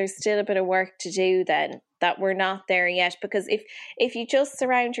 okay, well, there's still a bit of work to do then, that we're not there yet. Because if you just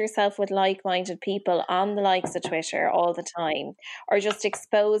surround yourself with like-minded people on the likes of Twitter all the time, or just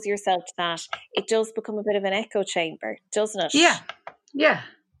expose yourself to that, it does become a bit of an echo chamber, doesn't it? Yeah.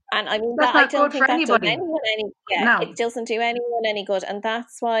 And I mean, that's I not don't good think for that anybody. does anyone any. Yeah, No. It doesn't do anyone any good, and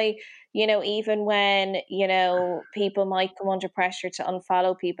that's why, you know, even when, you know, people might come under pressure to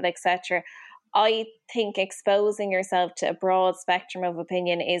unfollow people, etc., I think exposing yourself to a broad spectrum of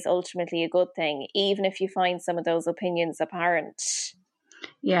opinion is ultimately a good thing, even if you find some of those opinions apparent.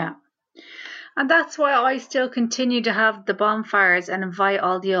 Yeah. And that's why I still continue to have the bonfires and invite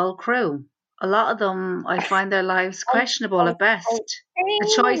all the old crew. A lot of them, I find their lives questionable at best.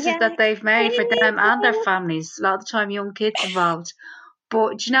 The choices that they've made for them and their families. A lot of the time, young kids involved.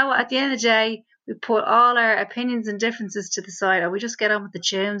 But do you know what? At the end of the day, we put all our opinions and differences to the side, and we just get on with the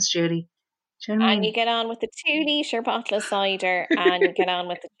tunes, Judy. Do you know what I mean? You get on with the 2-litre bottle of cider, and you get on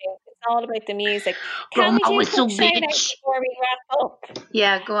with the tunes. It's all about the music. Can we do a quick shout out before we wrap up?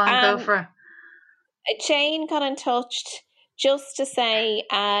 Yeah, go on, go for it. Jane got in touch just to say, she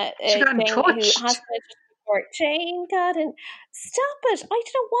got in touch. Who has been before. Jane got in. Stop it! I don't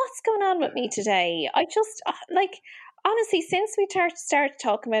know what's going on with me today. I just honestly, since we started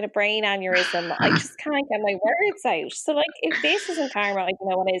talking about a brain aneurysm, I just can't get my words out. So, like, if this isn't karma, I don't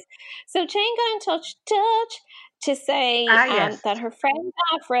know what is. So Jane got in touch to say that her friend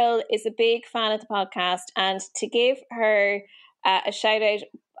Avril is a big fan of the podcast, and to give her a shout out.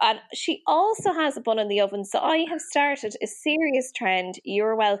 And she also has a bun in the oven. So I have started a serious trend.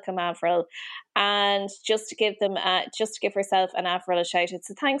 You're welcome, Avril. And just to give them, just to give herself and Avril a shout out.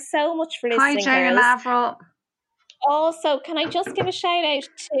 So thanks so much for listening, Hi, Jane and Avril. Also, can I just give a shout out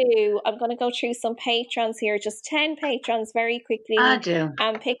to, I'm going to go through some patrons here, just 10 patrons very quickly. I do.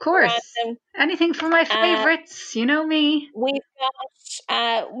 Pick of course. random. Anything for my favourites, you know me. We've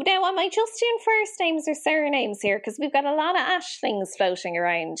got, now am I just doing first names or surnames here? Because we've got a lot of Ashlings floating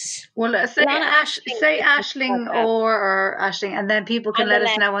around. Well, say Aisling or Aisling, and then people can let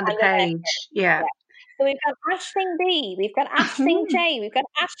us know on the page. Yeah. So we've got Aisling B, we've got Aisling J, we've got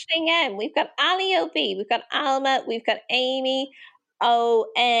Aisling M, we've got Ali O.B, we've got Alma, we've got Amy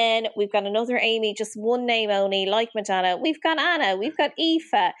O.N, we've got another Amy, just one name only, like Madonna. We've got Anna, we've got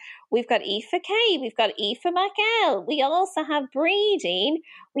Aoife, we've got Aoife K, we've got Aoife MacL. We also have Breeding,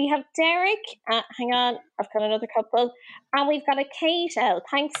 we have Derek, hang on, I've got another couple, and we've got a Kate L.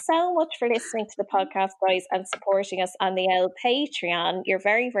 Thanks so much for listening to the podcast, guys, and supporting us on the L Patreon. You're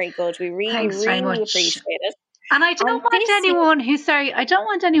very, very good. We really appreciate it. And I don't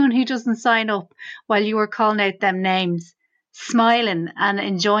want anyone who doesn't sign up while you were calling out them names smiling and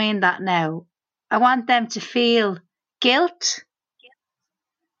enjoying that now. I want them to feel guilt,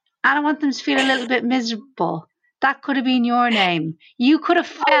 and I want them to feel a little bit miserable. That could have been your name. You could have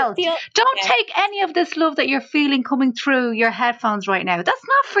felt. Don't take any of this love that you're feeling coming through your headphones right now. That's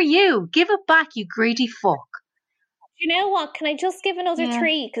not for you. Give it back, you greedy fuck. You know what? Can I just give another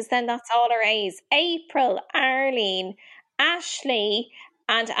 3? Because then that's all our A's. April, Arlene, Ashley,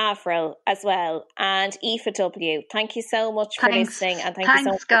 and Avril as well, and Aoife W. Thank you so much for listening, and thank you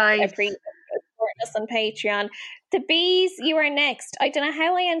so much guys. for supporting us on Patreon. The bees, you are next. I don't know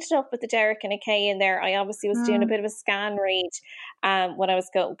how I ended up with the Derek and a K in there. I obviously was doing a bit of a scan read when I was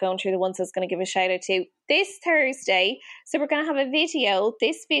going through the ones I was going to give a shout out to. This Thursday, so we're going to have a video.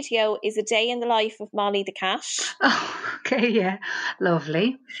 This video is a day in the life of Molly the cat. Oh, okay, yeah.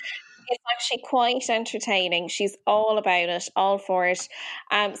 Lovely. It's actually quite entertaining. She's all about it, all for it.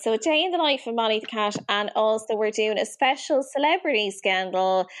 So a day in the life of Molly the cat, and also we're doing a special celebrity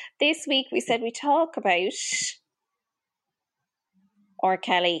scandal. This week we said we talk about R.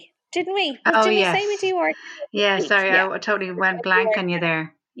 Kelly, didn't we? Oh, did yes. we say we do R. Kelly? Yeah, sorry, Yeah. I totally went blank on you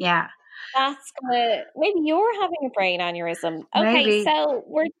there. Yeah. That's gonna, maybe you're having a brain aneurysm. Okay, Maybe. so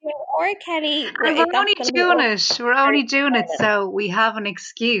we're doing R. Kelly. And we're only doing it. We're only doing it so we have an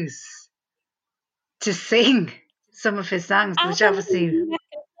excuse to sing some of his songs, which obviously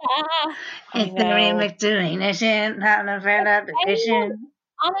it's the remix doing it.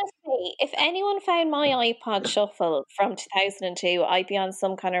 Honestly, if anyone found my iPod Shuffle from 2002, I'd be on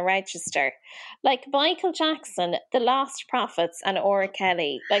some kind of register. Like Michael Jackson, The Lost Prophets, and R.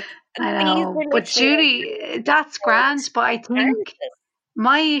 Kelly. Like, I know, but Judy, that's grand. But I think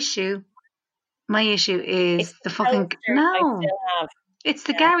my issue is the fucking no. It's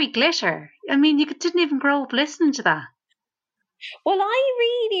the Gary Glitter. I mean, you didn't even grow up listening to that. Well, I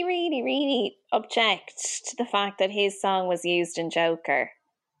really, really, really object to the fact that his song was used in Joker.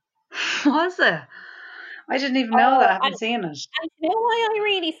 Was it? I didn't even know that. I haven't seen it. And you know why I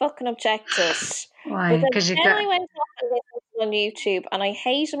really fucking objected? Why? Because then I went off and listened on YouTube, and I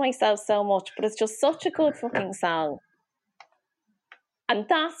hated myself so much, but it's just such a good fucking song. And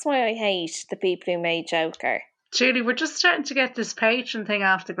that's why I hate the people who made Joker. Julie, we're just starting to get this Patreon thing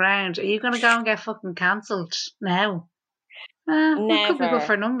off the ground. Are you going to go and get fucking cancelled now? Never. We could be good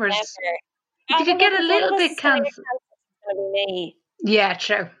for numbers. Never. If you could get a little bit cancelled. Yeah,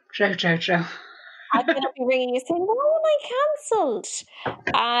 true. I'm going to be ringing you saying, why am I cancelled?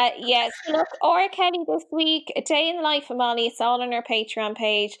 Yes, look, R. Kelly this week, A Day in the Life of Molly. It's all on our Patreon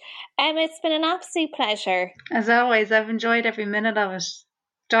page. Emma, it's been an absolute pleasure. As always, I've enjoyed every minute of it.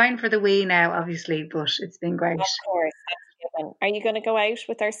 Dying for the wee now, obviously, but it's been great. Of course. Are you going to go out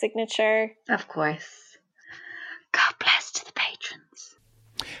with our signature? Of course. God bless to the patrons.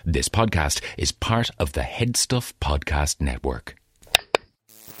 This podcast is part of the Head Stuff Podcast Network.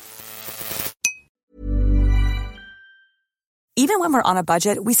 Even when we're on a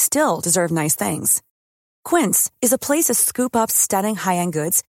budget, we still deserve nice things. Quince is a place to scoop up stunning high-end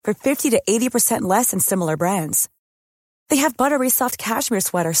goods for 50 to 80% less than similar brands. They have buttery soft cashmere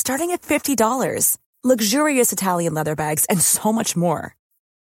sweaters starting at $50, luxurious Italian leather bags, and so much more.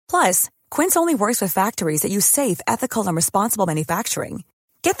 Plus, Quince only works with factories that use safe, ethical, and responsible manufacturing.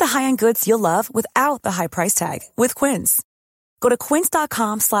 Get the high-end goods you'll love without the high price tag with Quince. Go to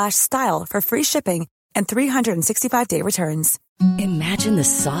quince.com/style for free shipping and 365-day returns. Imagine the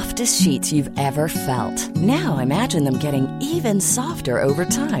softest sheets you've ever felt. Now imagine them getting even softer over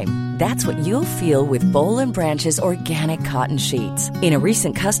time. That's what you'll feel with Boll & Branch's organic cotton sheets. In a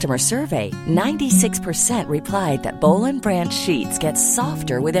recent customer survey, 96% replied that Boll & Branch sheets get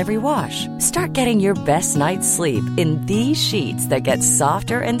softer with every wash. Start getting your best night's sleep in these sheets that get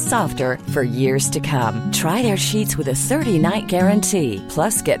softer and softer for years to come. Try their sheets with a 30-night guarantee.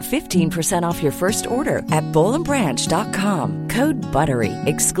 Plus, get 15% off your first order at bollandbranch.com. Code BUTTERY.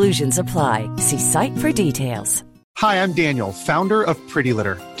 Exclusions apply. See site for details. Hi, I'm Daniel, founder of Pretty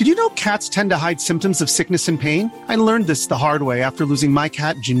Litter. Did you know cats tend to hide symptoms of sickness and pain? I learned this the hard way after losing my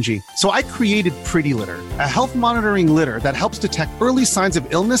cat, Gingy. So I created Pretty Litter, a health monitoring litter that helps detect early signs of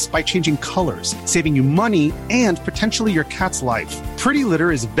illness by changing colors, saving you money and potentially your cat's life. Pretty Litter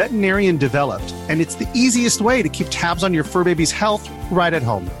is veterinarian developed, and it's the easiest way to keep tabs on your fur baby's health right at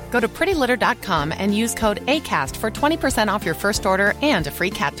home. Go to prettylitter.com and use code ACAST for 20% off your first order and a free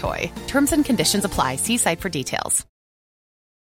cat toy. Terms and conditions apply. See site for details.